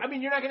I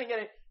mean, you're not going to get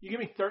it. You give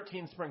me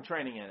 13 spring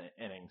training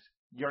innings.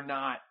 You're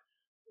not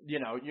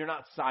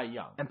Cy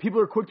Young. And people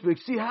are quick to be like,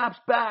 see, Happ's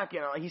back.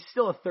 He's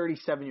still a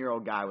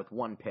 37-year-old guy with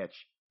one pitch.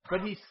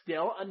 But he's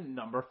still a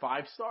number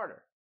 5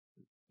 starter.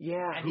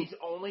 Yeah. And he's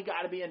only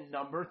got to be a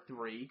number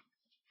 3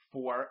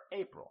 for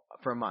April.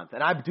 For a month.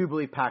 And I do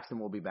believe Paxton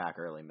will be back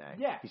early May.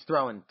 Yeah. He's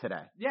throwing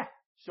today. Yeah.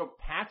 So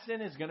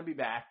Paxton is going to be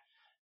back.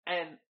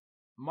 And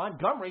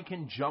Montgomery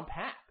can jump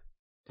Happ.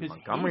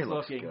 Montgomery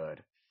looks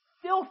good.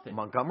 Filthy.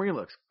 Montgomery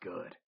looks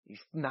good. He's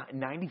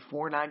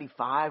 94,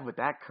 95 with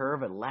that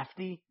curve at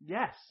lefty.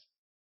 Yes.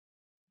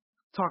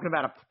 Talking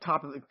about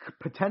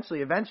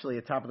potentially, eventually,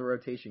 a top of the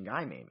rotation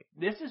guy, maybe.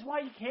 This is why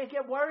you can't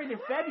get worried in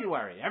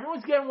February.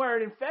 Everyone's getting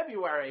worried in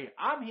February.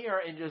 I'm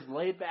here in just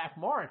laid back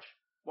March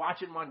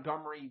watching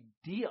Montgomery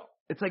deal.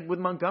 It's like with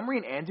Montgomery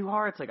and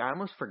Andujar, it's like I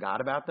almost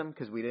forgot about them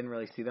because we didn't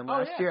really see them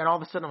last year, and all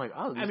of a sudden I'm like,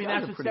 oh, these guys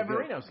that's are what pretty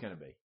Severino's going to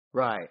be.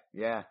 Right,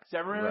 yeah.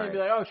 Severino right. would be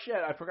like, oh shit,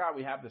 I forgot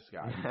we have this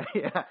guy.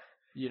 Yeah.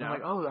 You know, I'm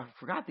like, oh, I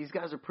forgot these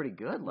guys are pretty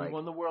good. We Like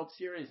won the World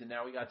Series, and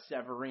now we got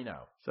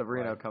Severino.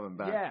 Severino coming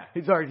back. Yeah.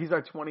 He's our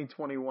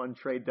 2021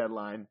 trade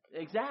deadline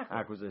Exactly.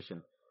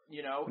 acquisition.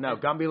 You know, No,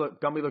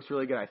 Gumby looks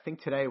really good. I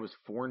think today was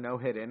 4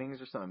 no-hit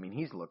innings or something. I mean,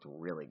 he's looked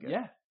really good.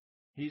 Yeah,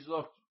 he's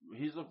looked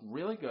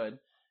really good,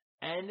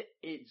 and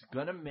it's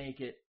gonna make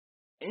it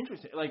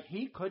interesting. Like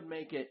he could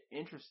make it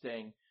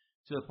interesting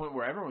to the point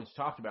where everyone's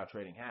talked about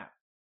trading Happ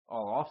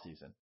all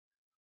offseason.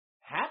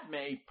 Happ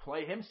may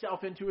play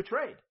himself into a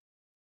trade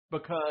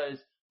because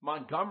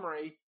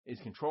Montgomery is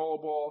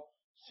controllable,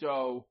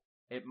 so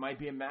it might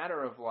be a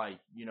matter of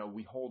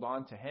we hold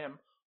on to him,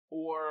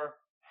 or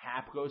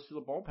Happ goes to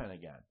the bullpen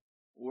again.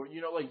 Or,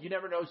 you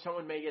never know.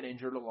 Someone may get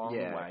injured along the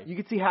way. You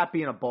could see Happ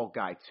being a bulk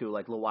guy, too.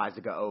 Like,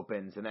 Loizaga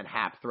opens, and then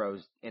Happ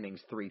throws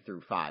innings 3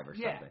 through 5 or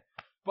something.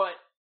 But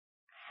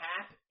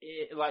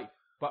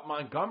but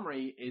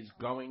Montgomery is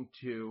going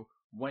to,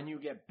 when you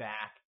get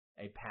back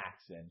a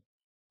Paxton,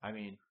 I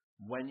mean,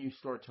 when you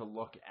start to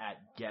look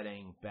at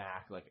getting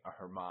back, like, a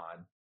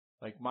Herman,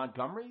 like,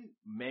 Montgomery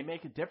may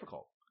make it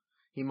difficult.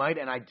 He might,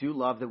 and I do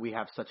love that we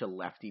have such a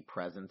lefty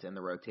presence in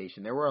the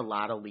rotation. There were a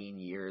lot of lean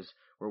years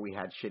where we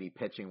had shitty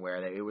pitching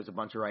where it was a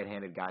bunch of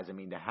right-handed guys. I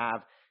mean, to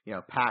have,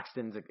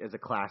 Paxton is a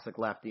classic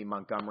lefty,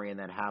 Montgomery, and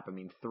then Happ. I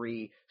mean,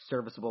 3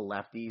 serviceable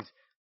lefties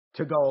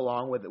to go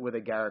along with a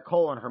Garrett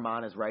Cole and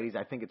Herman as righties.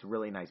 I think it's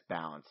really nice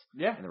balance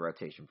in the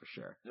rotation for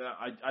sure. Yeah,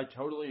 I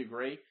totally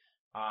agree.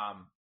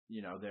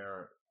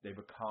 They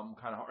become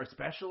kind of hard,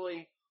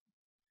 especially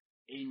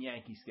in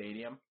Yankee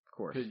Stadium. Of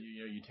course. Because,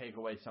 you take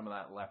away some of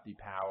that lefty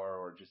power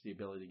or just the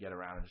ability to get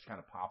around and just kind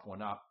of pop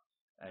one up,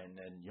 and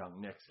then young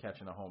Nick's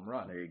catching a home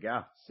run. There you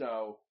go.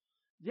 So,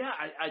 yeah,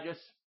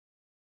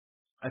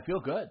 I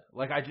feel good.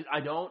 Like,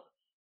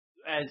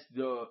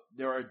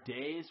 there are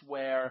days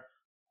where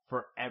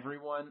for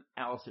everyone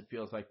else it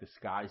feels like the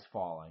sky's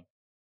falling.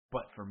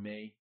 But for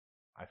me,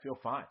 I feel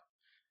fine.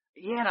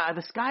 Yeah,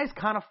 the sky's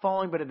kind of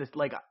falling, but it's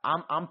like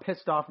I'm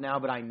pissed off now,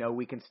 but I know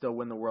we can still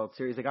win the World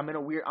Series. Like,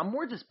 I'm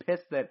more just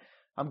pissed that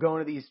I'm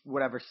going to these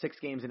 6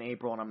 games in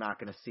April, and I'm not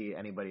going to see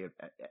anybody.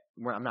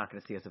 I'm not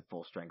going to see us at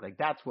full strength. Like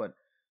that's what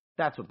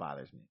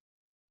bothers me.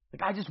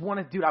 Like I just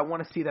want to, I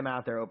want to see them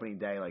out there opening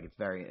day. Like it's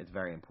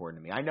very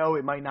important to me. I know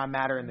it might not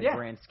matter in the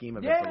grand scheme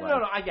of it. Yeah,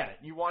 no, I get it.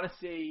 You want to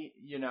see,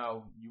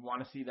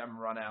 them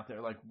run out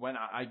there. Like when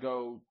I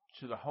go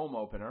to the home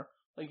opener,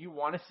 like you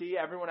want to see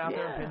everyone out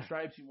there in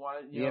pinstripes. You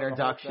want the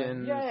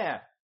introductions. Yeah,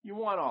 you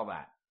want all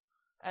that,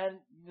 and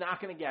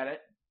not going to get it,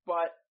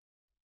 but.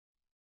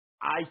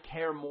 I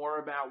care more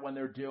about when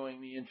they're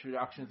doing the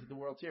introductions at the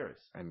World Series.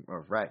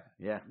 Right,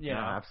 yeah. No,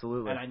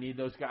 absolutely. And I need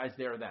those guys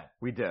there then.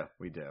 We do.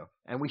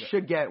 And we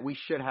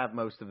should have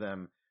most of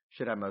them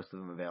Should have most of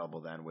them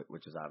available then,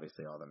 which is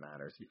obviously all that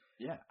matters.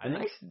 Yeah, The I think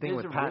nice thing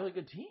it's with a really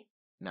good team.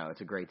 No,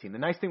 it's a great team. The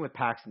nice thing with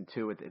Paxton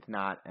too, it's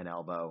not an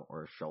elbow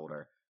or a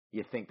shoulder.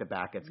 You think the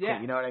back gets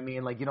clean. You know what I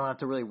mean? Like, you don't have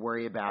to really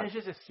worry about. And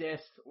it's just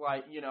assist.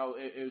 Like,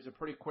 it was a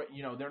pretty quick.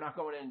 They're not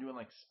going in and doing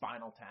like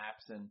spinal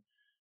taps, and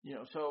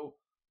so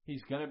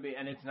he's gonna be.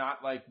 And it's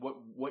not like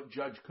what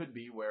Judge could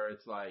be, where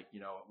it's like,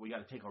 we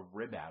got to take a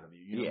rib out of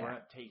you. We're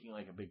not taking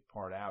like a big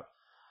part out.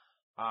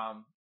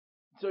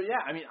 So yeah,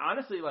 I mean,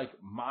 honestly, like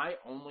my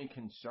only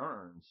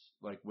concerns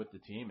like with the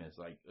team is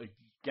like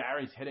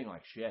Gary's hitting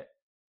like shit.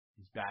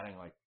 He's batting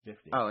like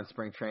 50. Oh, in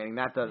spring training,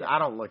 that does. I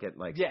don't look at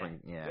like spring.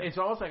 Yeah, it's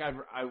almost like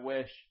I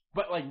wish,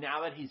 but like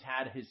now that he's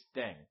had his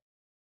thing,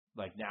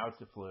 like now it's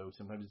the flu.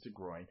 Sometimes it's a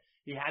groin.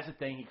 He has a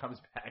thing. He comes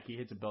back. He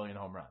hits 1 billion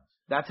home runs.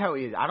 That's how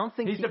he is. I don't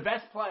think he's the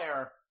best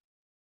player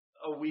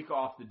a week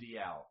off the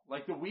DL.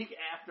 Like the week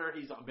after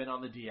he's been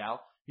on the DL,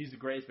 he's the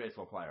greatest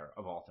baseball player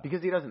of all time.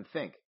 Because he doesn't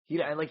think. He's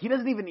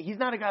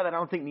not a guy that I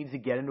don't think needs to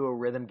get into a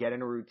rhythm, get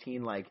into a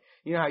routine. Like,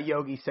 you know how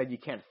Yogi said you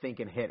can't think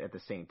and hit at the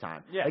same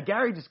time. Yeah. Like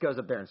Gary just goes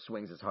up there and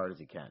swings as hard as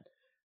he can.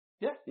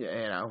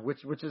 Yeah.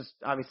 Which is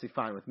obviously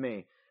fine with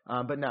me.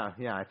 But no,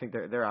 I think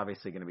they're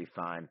obviously going to be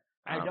fine.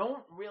 I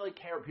don't really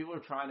care. People are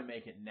trying to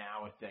make it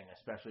now a thing,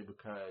 especially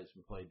because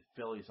we played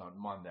the Phillies on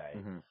Monday.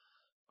 Mm-hmm.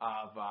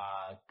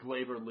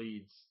 Gleyber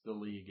leads the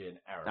league in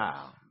errors.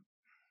 Oh.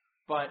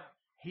 But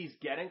he's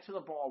getting to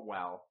the ball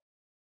well.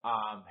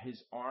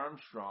 His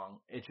arm's strong.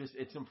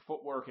 It's some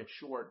footwork at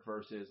short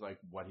versus like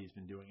what he's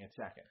been doing at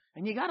second.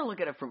 And you got to look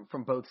at it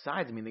from both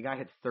sides. I mean, the guy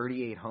hit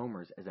 38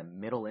 homers as a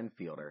middle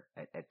infielder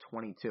at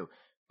 22.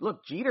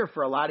 Look, Jeter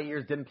for a lot of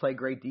years didn't play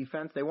great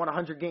defense. They won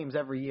 100 games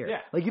every year. Yeah.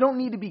 Like, you don't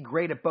need to be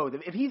great at both.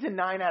 If he's a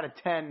 9 out of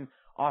 10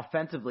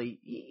 offensively,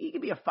 he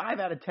could be a 5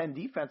 out of 10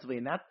 defensively,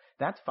 and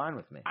that's fine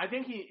with me. I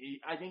think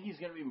he's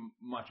going to be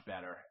much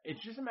better.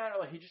 It's just a matter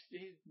of like he's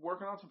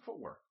working on some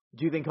footwork.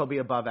 Do you think he'll be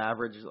above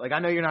average? Like, I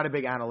know you're not a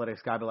big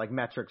analytics guy, but like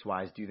metrics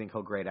wise, do you think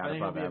he'll grade out above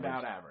average? I think he'll be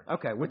about average.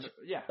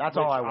 Okay, that's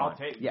all I want.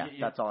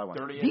 That's all I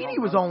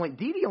want.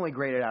 Didi only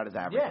graded out as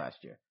average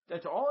last year.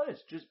 That's all it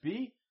is. Just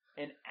be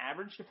an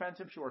average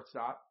defensive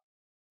shortstop,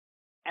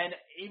 and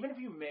even if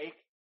you make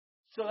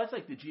that's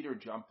like the Jeter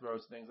jump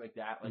throws, things like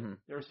that. Like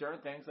there are certain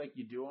things like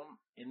you do them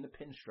in the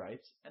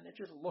pinstripes, and it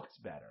just looks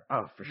better.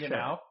 Oh, for sure. You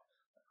know?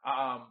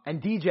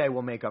 And DJ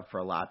will make up for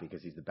a lot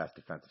because he's the best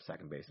defensive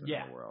second baseman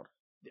in the world.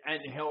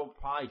 And he'll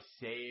probably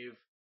save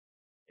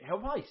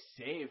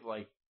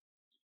like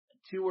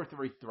 2 or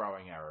 3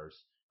 throwing errors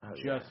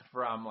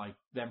from like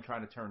them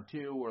trying to turn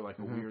 2 or like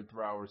a weird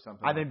throw or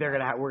something. I think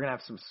we're gonna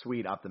have some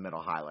sweet up the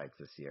middle highlights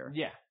this year.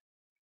 Yeah,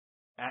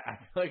 I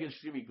feel like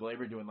it's gonna be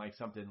Gleyber doing like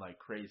something like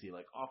crazy,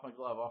 like off my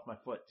glove, off my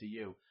foot to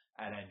you,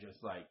 and then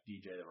just like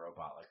DJ the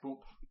robot, like boom,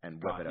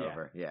 and whip it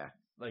over. Yeah,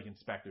 like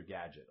Inspector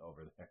Gadget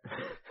over there.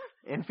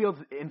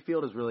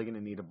 Infield is really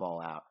gonna need a ball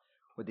out.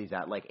 With these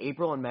out, like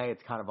April and May,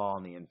 it's kind of all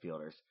on the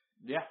infielders.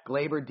 Yeah.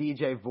 Gleyber,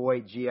 DJ,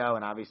 Voit, Gio,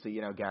 and obviously,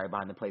 Gary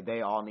behind the plate,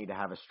 they all need to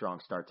have a strong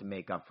start to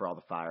make up for all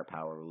the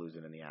firepower we're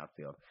losing in the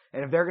outfield.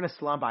 And if they're going to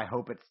slump, I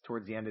hope it's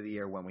towards the end of the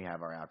year when we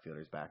have our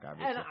outfielders back,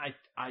 obviously. And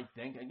I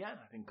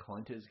think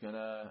Clint's going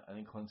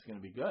to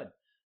be good.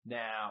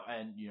 Now,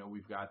 and,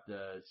 we've got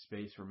the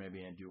space for maybe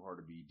Andujar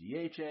to be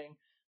DHing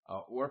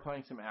or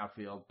playing some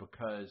outfield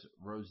because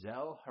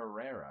Rosell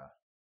Herrera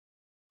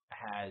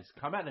has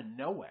come out of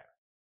nowhere.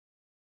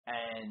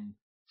 And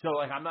so,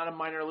 like, I'm not a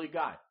minor league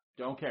guy.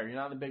 Don't care. You're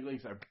not in the big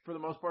leagues. For the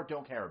most part,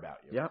 don't care about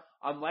you. Yep.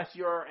 Unless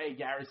you're a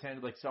Gary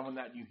Sanders, like someone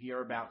that you hear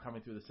about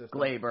coming through the system.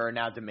 Gleyber,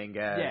 now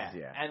Dominguez.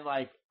 Yeah. And,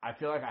 like, I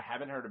feel like I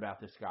haven't heard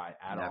about this guy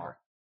at all.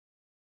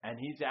 And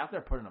he's out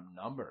there putting up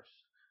numbers.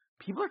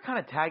 People are kind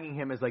of tagging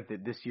him as, like,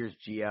 this year's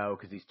Gio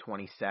because he's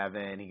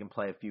 27. He can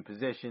play a few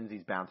positions.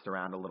 He's bounced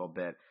around a little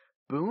bit.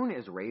 Boone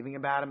is raving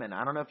about him, and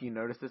I don't know if you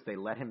noticed this. They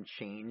let him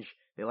change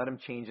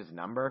his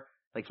number.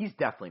 Like, he's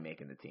definitely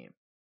making the team.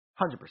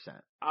 100%.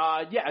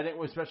 Yeah, I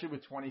think especially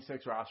with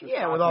 26 rosters.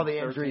 Yeah, with all the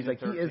injuries, like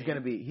he's gonna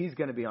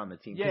be on the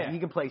team. Yeah, he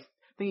can play.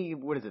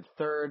 What is it?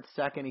 Third,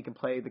 second. He can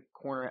play the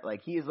corner.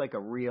 Like he is like a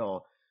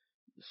real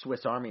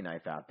Swiss Army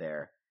knife out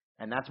there,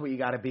 and that's what you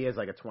got to be as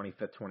like a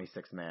 25th,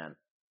 26th man.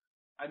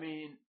 I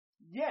mean,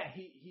 yeah,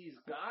 he's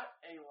got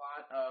a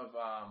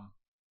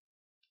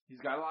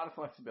lot of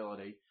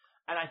flexibility,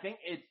 and I think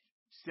it's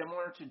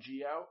similar to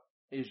Gio.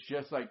 Is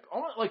just like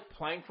almost like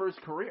playing for his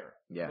career.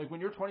 Yeah. Like when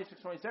you're 26,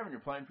 27,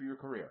 you're playing for your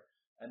career.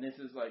 And this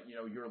is like,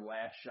 your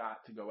last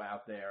shot to go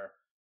out there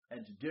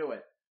and to do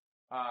it.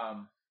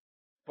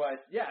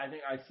 But yeah, I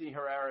think I see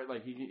Herrera,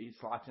 like he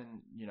slots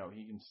in,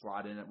 he can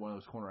slot in at one of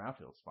those corner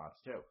outfield spots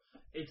too.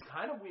 It's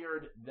kind of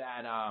weird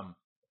that,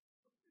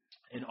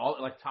 in all,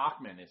 like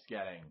Tauchman is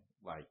getting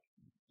like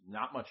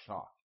not much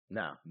talk.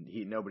 No,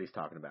 nobody's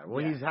talking about it.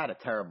 Well, he's had a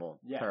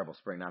terrible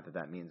spring. Not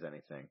that means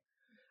anything.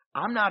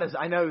 I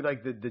know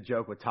like the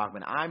joke with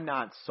Tauchman, I'm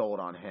not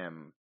sold on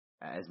him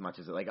as much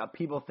as like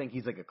people think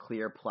he's like a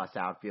clear plus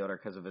outfielder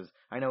because of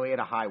I know he had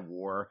a high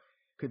WAR,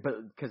 but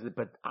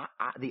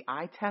the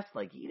eye test,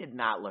 like he did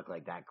not look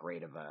like that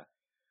great of a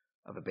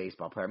of a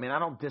baseball player. I mean, I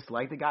don't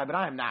dislike the guy, but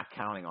I am not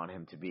counting on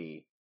him to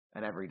be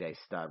an everyday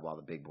stud while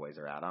the big boys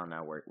are out. I don't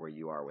know where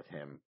you are with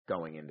him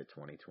going into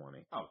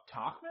 2020. Oh,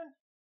 Tauchman?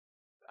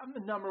 I'm the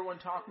number one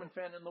Tauchman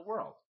fan in the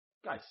world.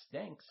 Guy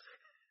stinks.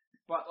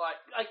 But,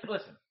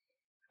 listen,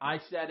 I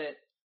said it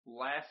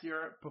last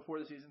year before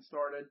the season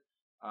started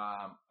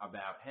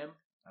about him.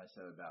 I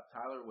said it about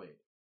Tyler Wade.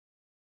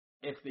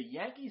 If the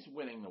Yankees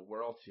winning the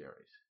World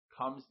Series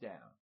comes down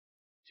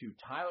to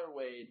Tyler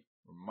Wade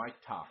or Mike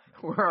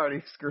Tauchman, we're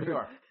already screwed. We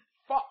are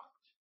fucked.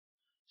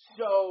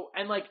 So,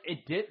 and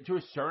it did to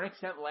a certain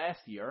extent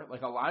last year.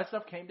 A lot of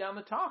stuff came down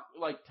to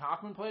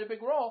Tauchman played a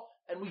big role,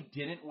 and we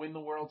didn't win the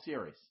World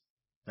Series.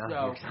 No, so,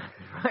 you're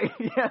exactly right.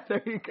 Yeah,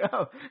 there you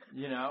go.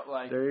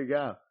 There you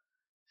go.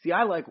 See,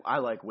 I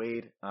like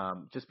Wade,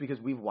 just because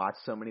we've watched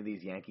so many of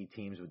these Yankee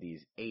teams with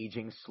these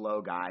aging,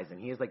 slow guys, and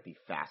he is the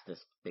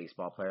fastest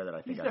baseball player that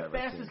I think I've ever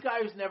seen. He's the fastest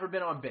guy who's never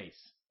been on base.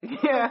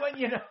 Yeah,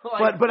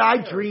 but I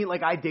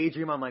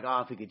daydream. I'm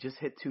if he could just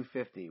hit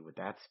 250 with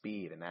that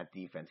speed and that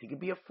defense, he could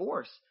be a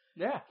force.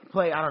 Yeah, he can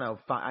play. I don't know.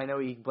 I know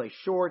he can play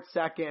short,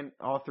 second,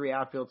 all three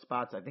outfield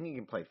spots. I think he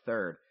can play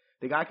third.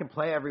 The guy can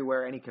play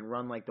everywhere, and he can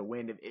run like the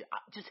wind.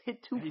 Just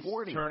hit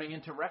 240. He's turning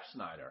into Ref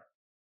Snyder.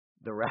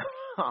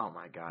 Oh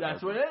my God.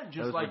 That's what it is.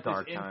 Just like this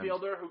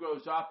infielder who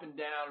goes up and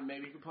down, and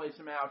maybe he can play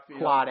some outfield.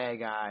 Quad A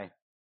guy.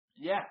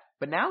 Yeah.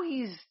 But now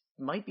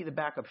might be the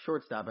backup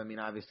shortstop. I mean,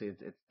 obviously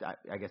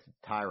I guess it's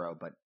Tyro,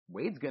 but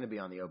Wade's going to be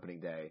on the opening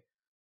day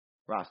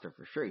roster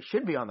for sure. He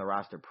should be on the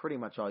roster pretty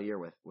much all year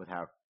with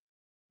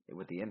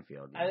the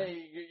infield. I think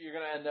you're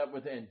going to end up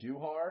with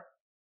Andujar,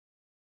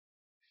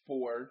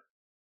 Ford,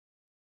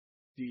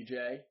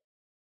 DJ,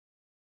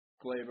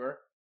 Glaber,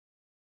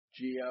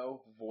 Gio,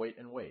 Voit,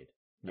 and Wade.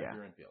 Yeah.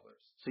 Your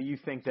infielders. So you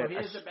think that... So he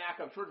is a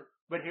backup shorter.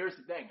 But here's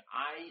the thing.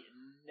 I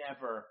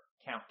never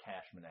count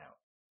Cashman out.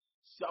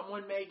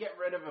 Someone may get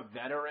rid of a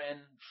veteran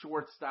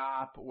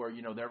shortstop or,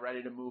 they're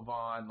ready to move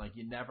on.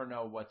 You never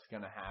know what's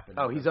going to happen.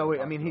 Oh, he's always...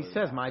 he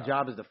says, my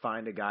job is to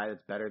find a guy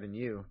that's better than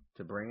you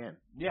to bring in.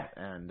 Yeah.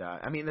 And,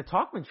 the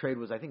Tauchman trade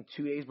was, I think,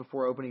 2 days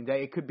before opening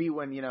day. It could be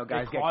when,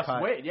 guys get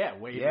cut. Wade. Yeah,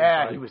 Wade.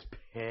 Yeah, he was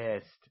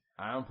pissed.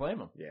 I don't blame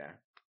him. Yeah.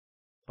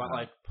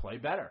 But, play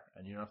better,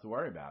 and you don't have to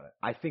worry about it.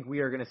 I think we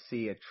are going to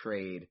see a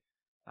trade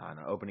on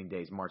opening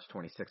days, March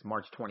 26th,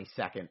 March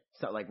 22nd.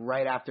 So,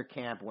 right after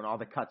camp when all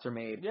the cuts are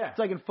made. Yeah. It's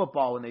like in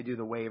football when they do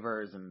the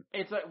waivers. And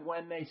it's like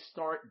when they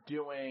start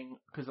doing,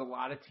 because a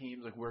lot of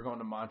teams, we're going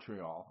to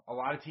Montreal, a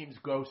lot of teams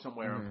go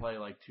somewhere and play,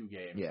 2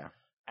 games. Yeah.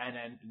 And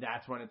then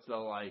that's when it's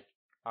all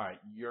right,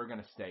 you're going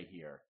to stay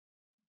here,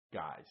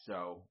 guys.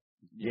 So.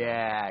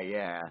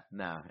 Yeah.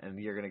 No. And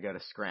you're going to go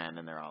to Scranton,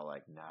 and they're all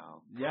like,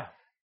 no. Yeah.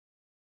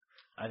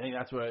 I think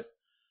that's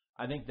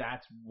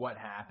what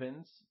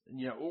happens,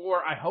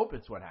 or I hope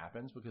it's what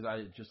happens, because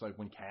I just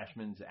when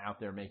Cashman's out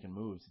there making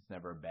moves, it's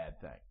never a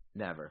bad thing.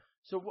 Never.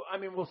 So,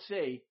 we'll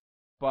see.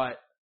 But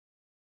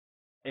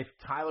if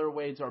Tyler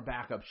Wade's our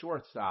backup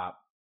shortstop,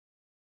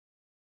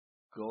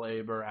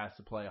 Glaber has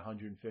to play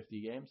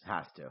 150 games.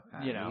 Has to.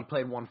 He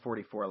played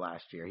 144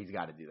 last year. He's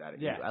got to do that.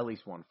 Yeah. At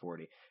least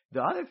 140.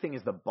 The other thing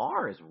is the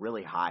bar is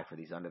really high for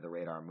these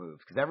under-the-radar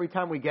moves. Because every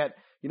time we get,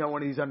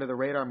 one of these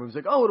under-the-radar moves,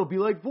 it'll be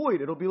like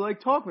Voit, it'll be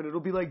like Tauchman, it'll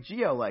be like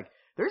Gio. I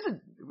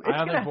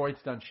don't think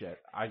Voigt's done shit.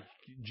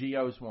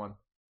 Gio's one.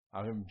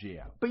 I'll give him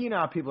Gio. But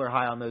how people are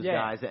high on those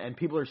guys, and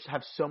people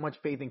have so much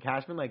faith in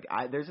Cashman.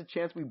 There's a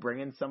chance we bring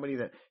in somebody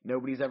that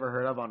nobody's ever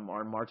heard of on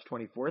March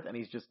 24th, and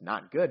he's just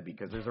not good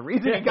because there's a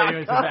reason he got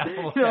cut.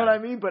 You know what I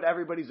mean? But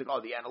everybody's like,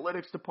 the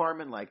analytics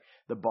department.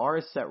 The bar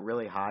is set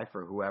really high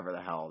for whoever the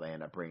hell they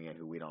end up bringing in,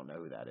 who we don't know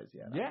who that is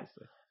yet. Yeah.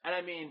 Obviously.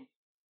 And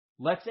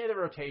let's say the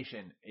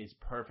rotation is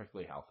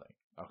perfectly healthy.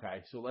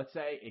 Okay, so let's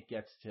say it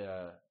gets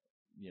to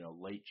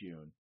late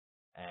June,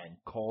 and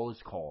Cole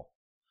is Cole,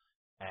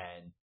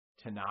 and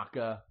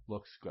Tanaka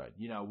looks good.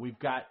 You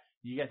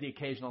get the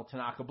occasional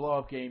Tanaka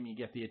blow-up game. You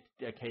get the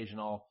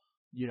occasional,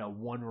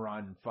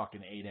 one-run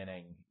fucking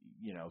 8-inning,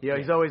 Yeah,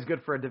 he's always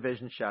good for a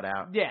division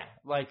shutout. Yeah,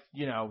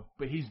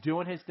 but he's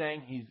doing his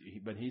thing.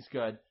 He's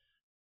good.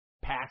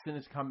 Paxton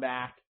has come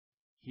back.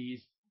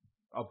 He's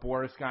a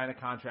Boris guy in a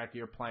contract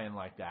year playing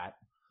like that.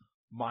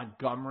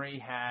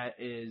 Montgomery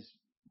is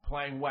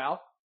playing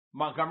well.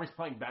 Montgomery's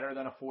playing better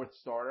than a fourth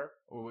starter,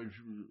 which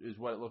is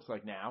what it looks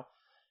like now.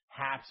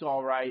 Hap's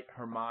all right.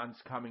 Herman's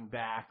coming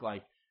back.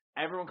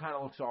 Everyone kind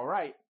of looks all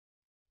right.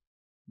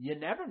 You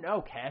never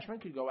know. Cashman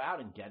could go out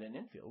and get an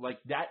infield.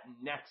 That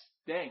next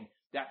thing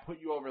that put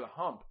you over the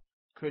hump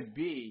could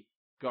be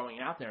going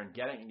out there and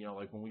getting,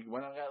 when we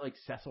went out and got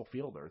Cecil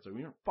Fielder. So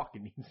we didn't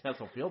fucking need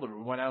Cecil Fielder.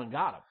 We went out and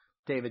got him.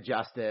 David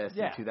Justice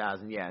in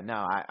 2000. Yeah,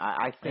 no,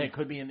 I think. And it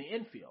could be in the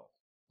infield.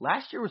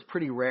 Last year was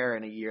pretty rare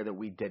in a year that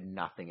we did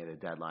nothing at the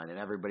deadline, and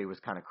everybody was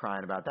kind of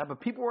crying about that.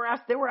 But people were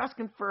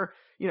asking for,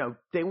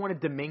 they wanted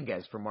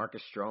Dominguez for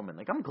Marcus Stroman.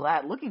 I'm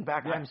glad, looking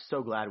back, I'm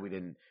so glad we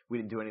didn't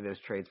do any of those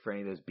trades for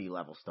any of those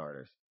B-level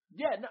starters.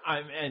 Yeah, no,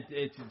 and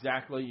it's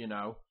exactly,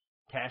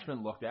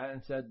 Cashman looked at it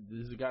and said,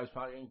 this is a guy who's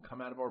probably going to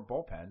come out of our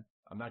bullpen.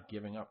 I'm not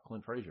giving up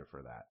Clint Frazier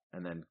for that.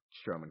 And then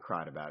Stroman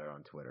cried about it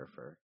on Twitter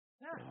for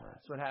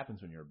That's what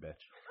happens when you're a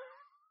bitch.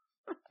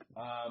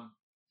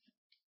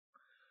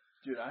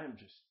 Dude, I am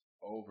just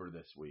over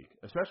this week,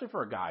 especially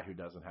for a guy who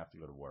doesn't have to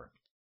go to work.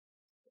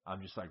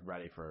 I'm just like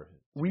ready for.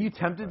 Were you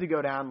tempted to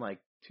go down like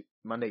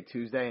Monday,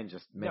 Tuesday, and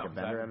just make no, a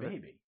bender I have of a it?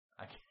 baby.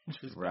 I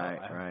can't just Right,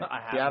 go. right.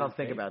 I don't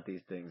think about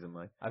these things. I'm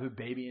like, I have a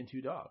baby and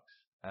 2 dogs,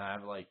 and I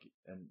have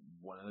and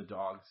one of the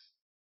dogs.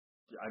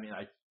 I mean,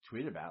 I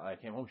tweeted about it. I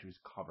came home, she was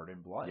covered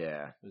in blood.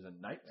 yeah, It was a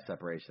nightmare.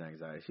 separation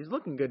anxiety. She's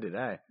looking good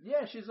today.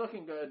 Yeah, she's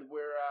looking good.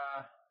 We're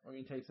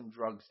gonna take some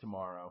drugs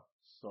tomorrow.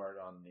 Start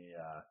on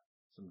the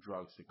some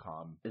drugs to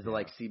calm. Is it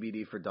like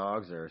CBD for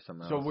dogs or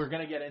something So else? we're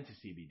gonna get into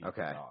CBD for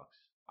Okay. dogs.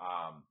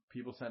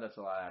 People send us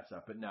a lot of that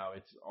stuff, but no,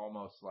 it's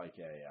almost like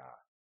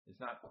it's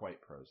not quite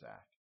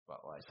Prozac,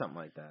 but like Something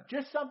like that.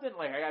 just something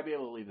like I gotta be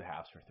able to leave the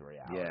house for 3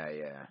 hours.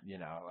 Yeah. You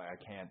know, like I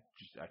can't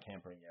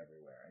bring you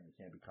everywhere, and you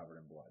can't be covered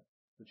in blood.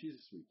 But she's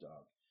a sweet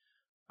dog.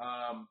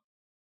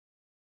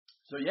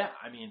 So yeah,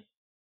 I mean,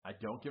 I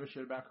don't give a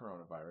shit about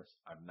coronavirus.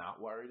 I'm not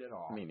worried at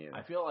all. Me neither.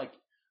 I feel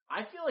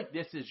like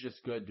this is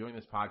just good. Doing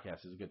this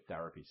podcast is a good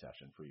therapy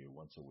session for you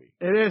once a week.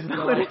 It is. So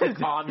No, like, it to is.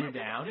 calm you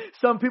down.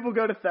 Some people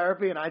go to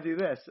therapy, and I do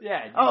this.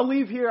 Yeah. I'll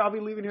leave here. I'll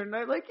be leaving here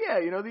tonight. Like, yeah,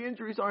 the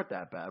injuries aren't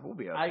that bad. We'll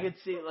be okay. I could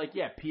see, like,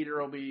 yeah, Peter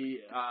will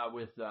be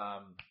with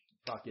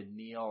fucking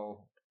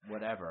Neil,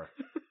 whatever,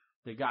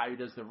 the guy who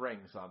does the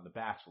rings on The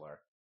Bachelor.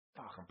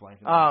 Fuck, I'm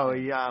blanking. Oh,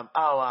 yeah.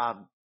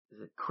 Is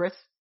it Chris?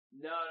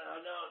 No.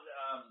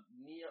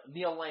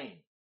 Neil Lane,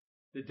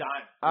 the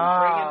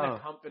bringing the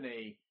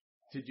company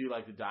to do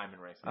like the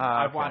diamond rings.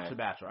 I've watched The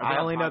Bachelor. I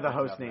only know the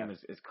host name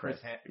is Chris.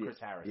 Chris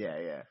Harrison.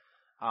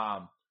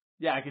 Yeah.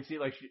 Yeah, I can see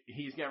like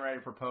he's getting ready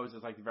to propose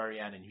at like the very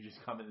end, and you just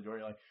come in the door.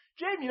 You're like,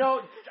 Jim,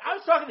 I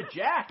was talking to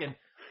Jack, and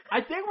I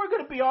think we're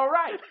gonna be all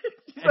right.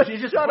 And she's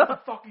just, what the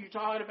fuck are you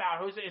talking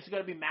about? Is it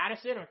going to be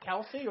Madison or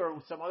Kelsey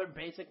or some other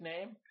basic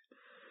name?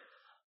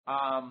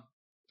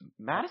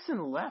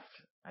 Madison left,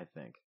 I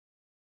think.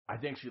 I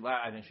think she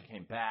left. I think she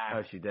came back.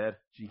 Oh, she did?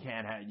 She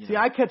can't have. See,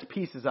 I catch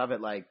pieces of it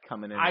like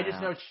coming in. I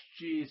just know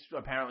she's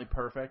apparently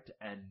perfect,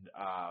 and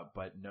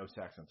but no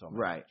sex until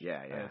marriage. Right?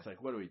 Yeah. And it's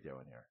like, what are we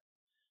doing here?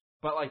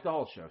 But like the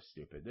whole show's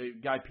stupid. The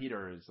guy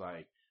Peter is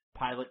like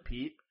Pilot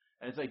Pete,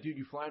 and it's like, dude,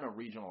 you fly on a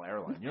regional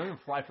airline. You don't even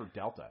fly for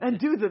Delta. And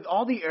dude,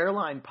 all the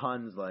airline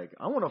puns, like,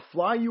 I want to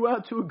fly you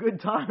out to a good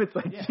time. It's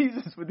like,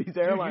 Jesus, with these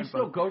airline you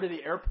still puns. go to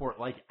the airport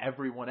like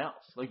everyone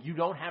else. Like, you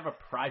don't have a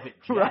private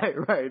jet. Right.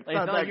 Like, it's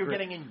not like you're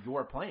getting in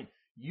your plane.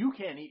 You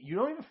can't. You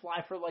don't even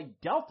fly for like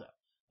Delta.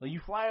 Like,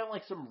 you fly on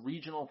like some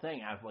regional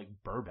thing out of like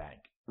Burbank.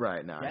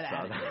 Right. No, Get I saw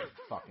out of that. here, you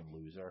fucking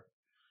loser.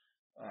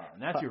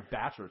 And that's your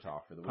Bachelor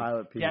talk for the week.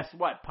 Pilot Pete. Guess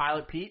what?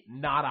 Pilot Pete,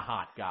 not a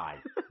hot guy.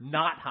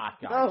 Not hot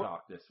guy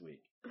talk this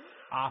week.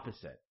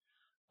 Opposite.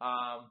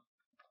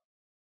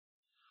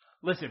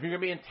 Listen, if you're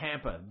going to be in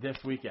Tampa this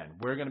weekend,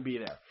 we're going to be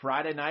there.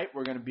 Friday night,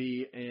 we're going to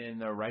be in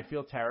the right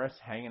field terrace,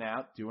 hanging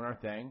out, doing our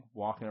thing,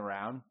 walking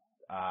around.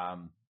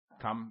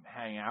 Come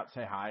hang out,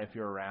 say hi if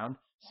you're around.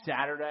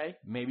 Saturday,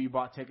 maybe you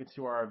bought tickets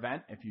to our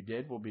event. If you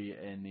did, we'll be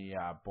in the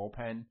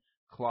Bullpen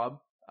Club.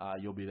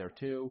 You'll be there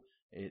too.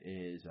 It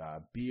is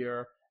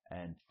beer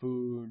and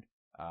food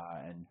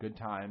and good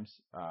times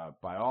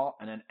by all.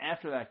 And then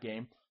after that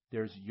game,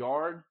 there's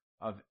Yard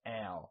of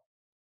Ale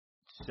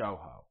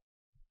Soho.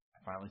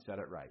 I finally said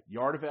it right.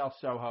 Yard of Ale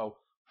Soho,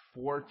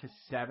 4 to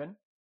 7.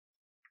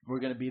 We're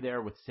going to be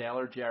there with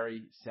Sailor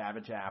Jerry,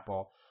 Savage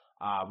Apple.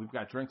 We've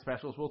got drink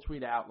specials. We'll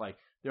tweet out, like,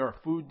 there are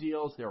food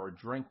deals, there are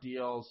drink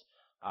deals.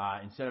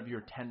 Instead of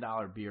your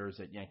 $10 beers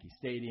at Yankee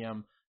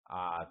Stadium,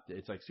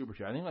 it's like super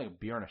cheap. I think like a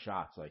beer and a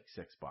shot's like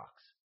 $6.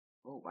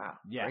 Oh, wow.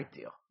 Yeah. Great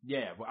deal.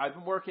 Yeah, well, I've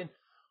been working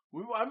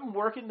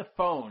the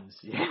phones.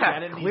 Yeah,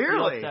 getting these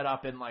clearly. deals set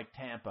up in like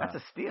Tampa. That's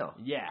a steal.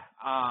 Yeah.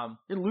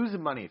 You're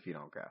losing money if you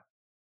don't go.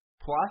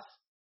 Plus,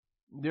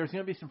 there's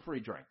going to be some free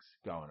drinks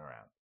going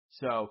around.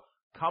 So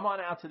come on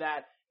out to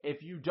that.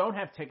 If you don't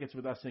have tickets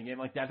with us in a game,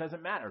 like, that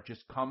doesn't matter.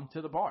 Just come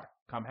to the bar.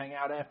 Come hang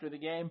out after the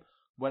game.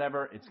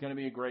 Whatever. It's going to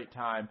be a great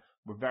time.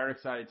 We're very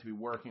excited to be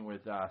working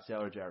with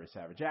Sailor Jerry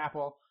Savage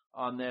Apple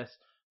on this.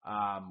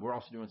 We're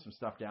also doing some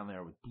stuff down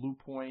there with Blue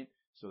Point,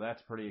 so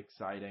that's pretty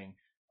exciting.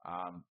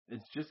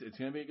 It's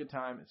going to be a good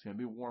time. It's going to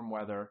be warm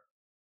weather.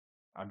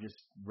 I'm just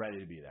ready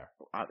to be there.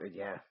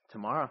 Yeah,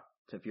 tomorrow.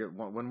 So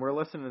when we're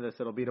listening to this,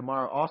 it'll be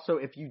tomorrow. Also,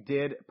 if you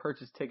did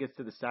purchase tickets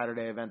to the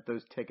Saturday event,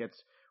 those tickets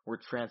were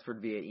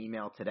transferred via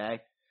email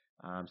today.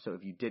 So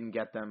if you didn't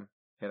get them,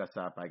 hit us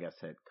up. I guess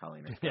hit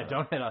Colleen. Yeah,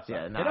 don't hit us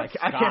yeah, up. No, hit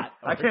up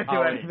I can't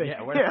do anything.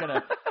 Yeah, we're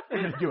not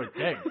gonna do a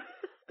thing.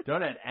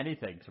 Don't add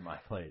anything to my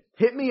plate.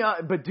 Hit me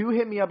up, but do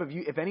hit me up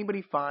if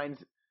anybody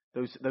finds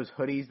those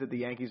hoodies that the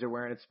Yankees are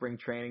wearing at spring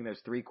training,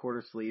 those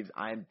 3/4 sleeves.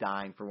 I am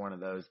dying for one of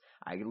those.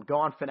 I go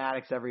on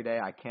Fanatics every day.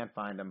 I can't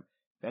find them.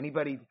 If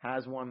anybody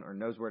has one or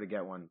knows where to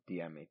get one,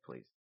 DM me,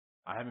 please.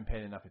 I haven't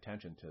paid enough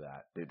attention to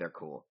that. Dude, they're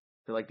cool.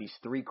 They're like these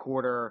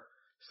 3/4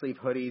 sleeve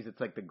hoodies.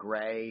 It's like the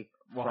gray.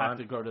 We'll have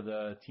to go to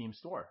the team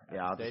store.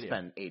 Yeah, I'll just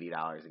spend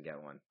 $80 and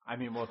get one. I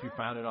mean, well, if you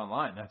found it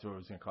online, that's what it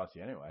was going to cost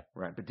you anyway.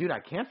 Right, but dude, I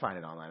can't find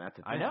it online. That's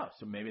the thing. I know,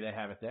 so maybe they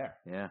have it there.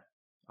 Yeah,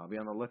 I'll be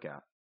on the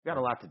lookout. Got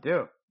a lot to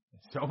do.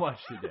 So much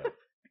to do.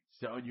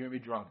 So you're going to be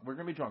drunk. We're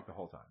going to be drunk the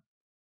whole time.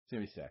 It's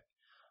going to be sick.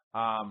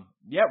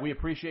 Yeah, we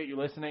appreciate you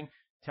listening.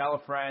 Tell a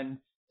friend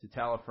to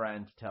tell a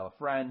friend to tell a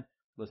friend.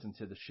 Listen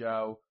to the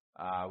show.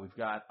 We've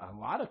got a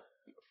lot of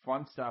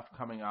fun stuff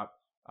coming up.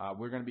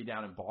 We're going to be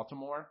down in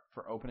Baltimore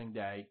for opening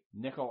day.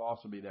 Nick will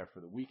also be there for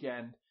the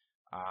weekend.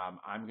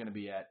 I'm going to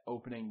be at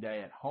opening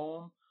day at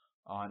home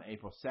on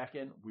April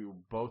 2nd. We will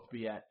both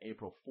be at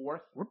April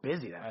 4th. We're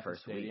busy that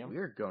first week.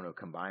 We're going to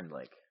combine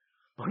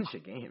bunch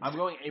of games. I'm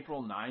going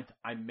April 9th.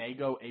 I may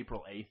go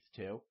April 8th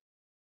too,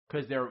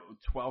 because they're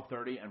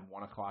 12:30 and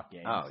 1 o'clock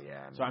games. Oh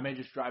yeah. So I may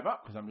just drive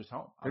up because I'm just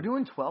home. They're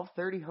doing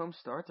 12:30 home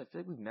starts. I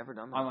feel like we've never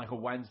done that. On like a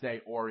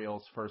Wednesday,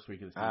 Orioles first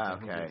week of the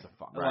season. Okay.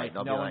 Right.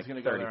 No one's going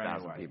to go there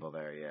 30,000 anyway. people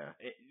there. Yeah.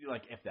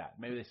 If that.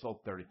 Maybe they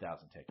sold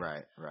 30,000 tickets.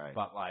 Right.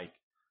 But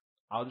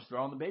I'll just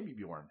throw on the Baby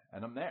Bjorn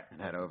and I'm there.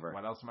 And head over.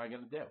 What else am I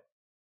going to do?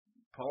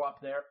 Pull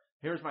up there.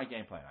 Here's my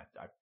game plan.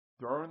 I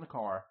throw her in the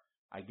car.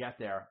 I get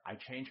there. I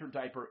change her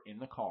diaper in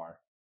the car.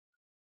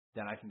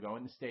 Then I can go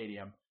in the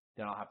stadium.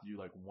 Then I'll have to do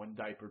one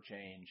diaper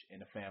change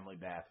in a family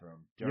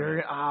bathroom.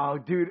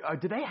 Dude,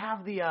 do they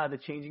have the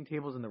changing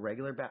tables in the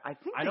regular bath? I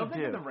think I don't they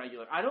think do. in the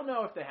regular. I don't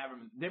know if they have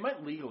them. They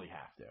might legally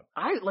have to.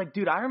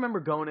 Dude, I remember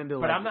going into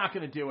But I'm not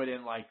going to do it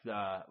in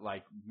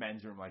the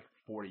men's room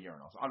 40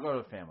 urinals. I'll go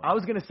to the family. I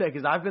was gonna say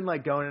because I've been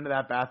going into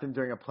that bathroom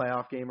during a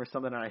playoff game or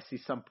something, and I see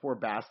some poor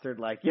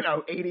bastard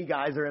 80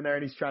 guys are in there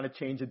and he's trying to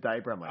change a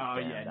diaper. I'm like, oh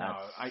damn, yeah,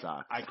 that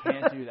sucks. I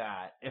can't do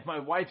that. If my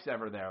wife's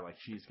ever there,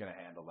 she's gonna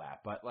handle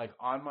that. But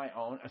on my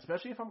own,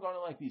 especially if I'm going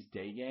to these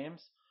day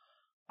games,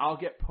 I'll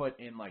get put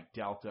in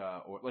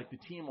Delta or the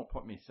team will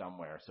put me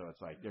somewhere, so it's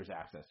there's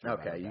access to.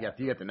 Okay, you got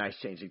the nice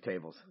changing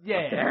tables.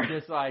 Yeah,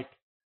 just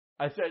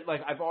I said,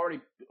 I've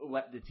already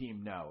let the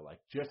team know,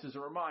 just as a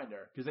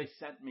reminder, because they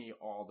sent me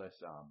all this,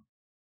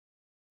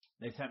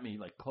 they sent me,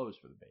 clothes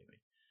for the baby.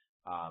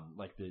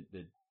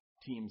 The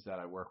teams that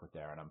I work with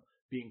there, and I'm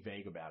being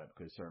vague about it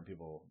because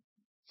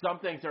some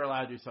things they're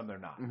allowed to do, some they're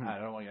not. Mm-hmm. I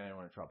don't want to get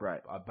anyone in trouble.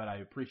 Right. But I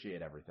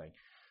appreciate everything.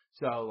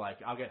 So,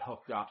 I'll get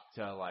hooked up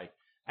to,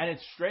 and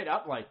it's straight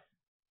up,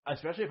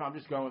 especially if I'm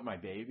just going with my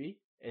baby,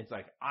 it's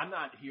I'm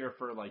not here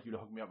for, you to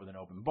hook me up with an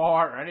open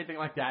bar or anything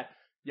like that.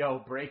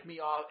 Yo, break me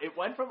off. It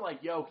went from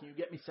yo, can you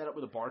get me set up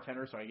with a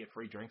bartender so I get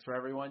free drinks for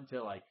everyone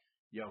to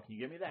yo, can you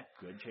get me that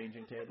good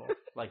changing table?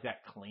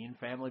 That clean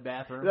family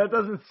bathroom? That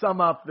doesn't sum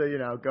up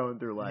the, going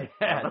through life.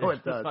 Yeah,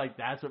 it does.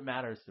 That's what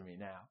matters to me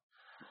now.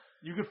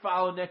 You can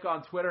follow Nick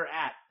on Twitter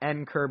at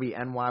NKirby,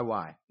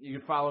 NYY. You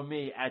can follow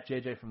me at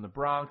JJ from the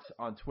Bronx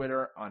on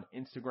Twitter, on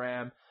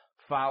Instagram.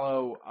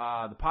 Follow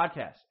the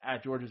podcast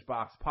at George's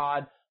Box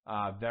Pod.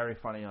 Very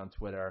funny on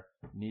Twitter.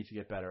 Need to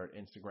get better at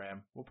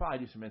Instagram. We'll probably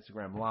do some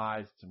Instagram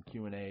lives, some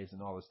Q&As,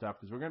 and all this stuff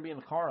because we're going to be in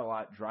the car a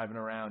lot, driving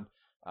around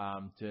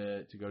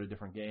to go to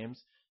different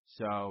games.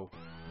 So,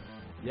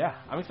 yeah,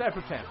 I'm excited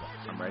for Tampa.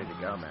 I'm ready to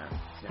go, man.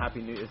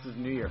 This is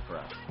New Year for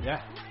us.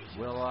 Yeah,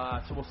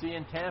 we'll see you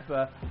in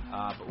Tampa,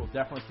 but we'll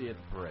definitely see you at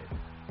the parade.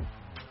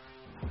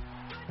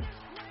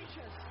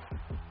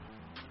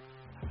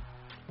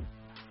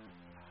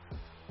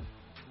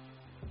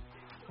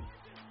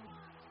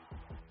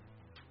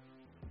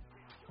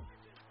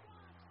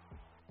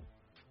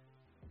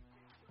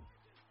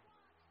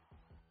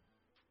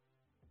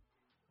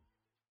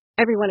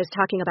 Everyone is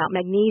talking about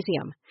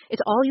magnesium.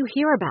 It's all you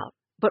hear about.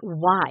 But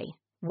why?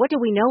 What do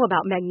we know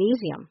about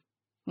magnesium?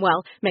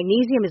 Well,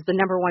 magnesium is the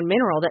 #1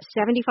 mineral that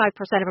 75%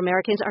 of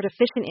Americans are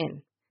deficient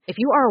in. If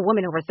you are a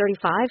woman over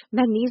 35,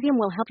 magnesium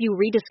will help you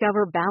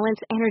rediscover balance,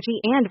 energy,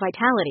 and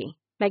vitality.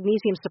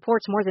 Magnesium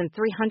supports more than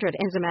 300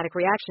 enzymatic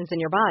reactions in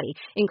your body,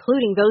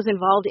 including those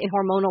involved in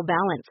hormonal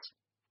balance.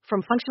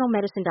 From functional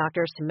medicine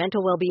doctors to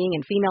mental well-being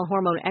and female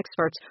hormone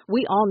experts,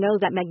 we all know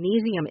that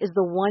magnesium is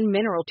the one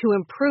mineral to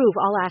improve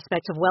all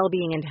aspects of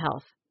well-being and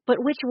health.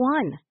 But which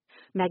one?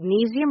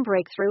 Magnesium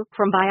Breakthrough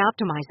from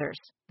Bioptimizers,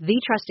 the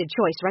trusted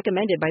choice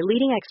recommended by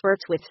leading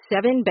experts with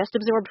 7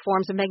 best-absorbed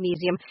forms of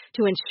magnesium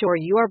to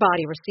ensure your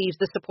body receives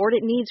the support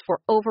it needs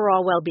for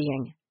overall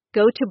well-being.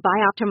 Go to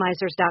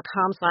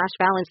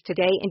bioptimizers.com/balance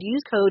today and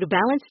use code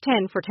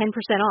BALANCE10 for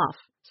 10% off.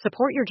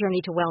 Support your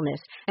journey to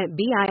wellness at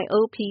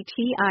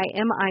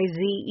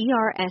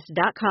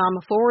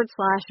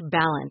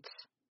bioptimizers.com/balance.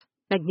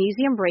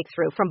 Magnesium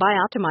Breakthrough from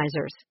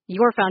Bioptimizers,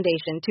 your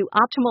foundation to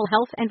optimal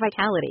health and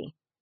vitality.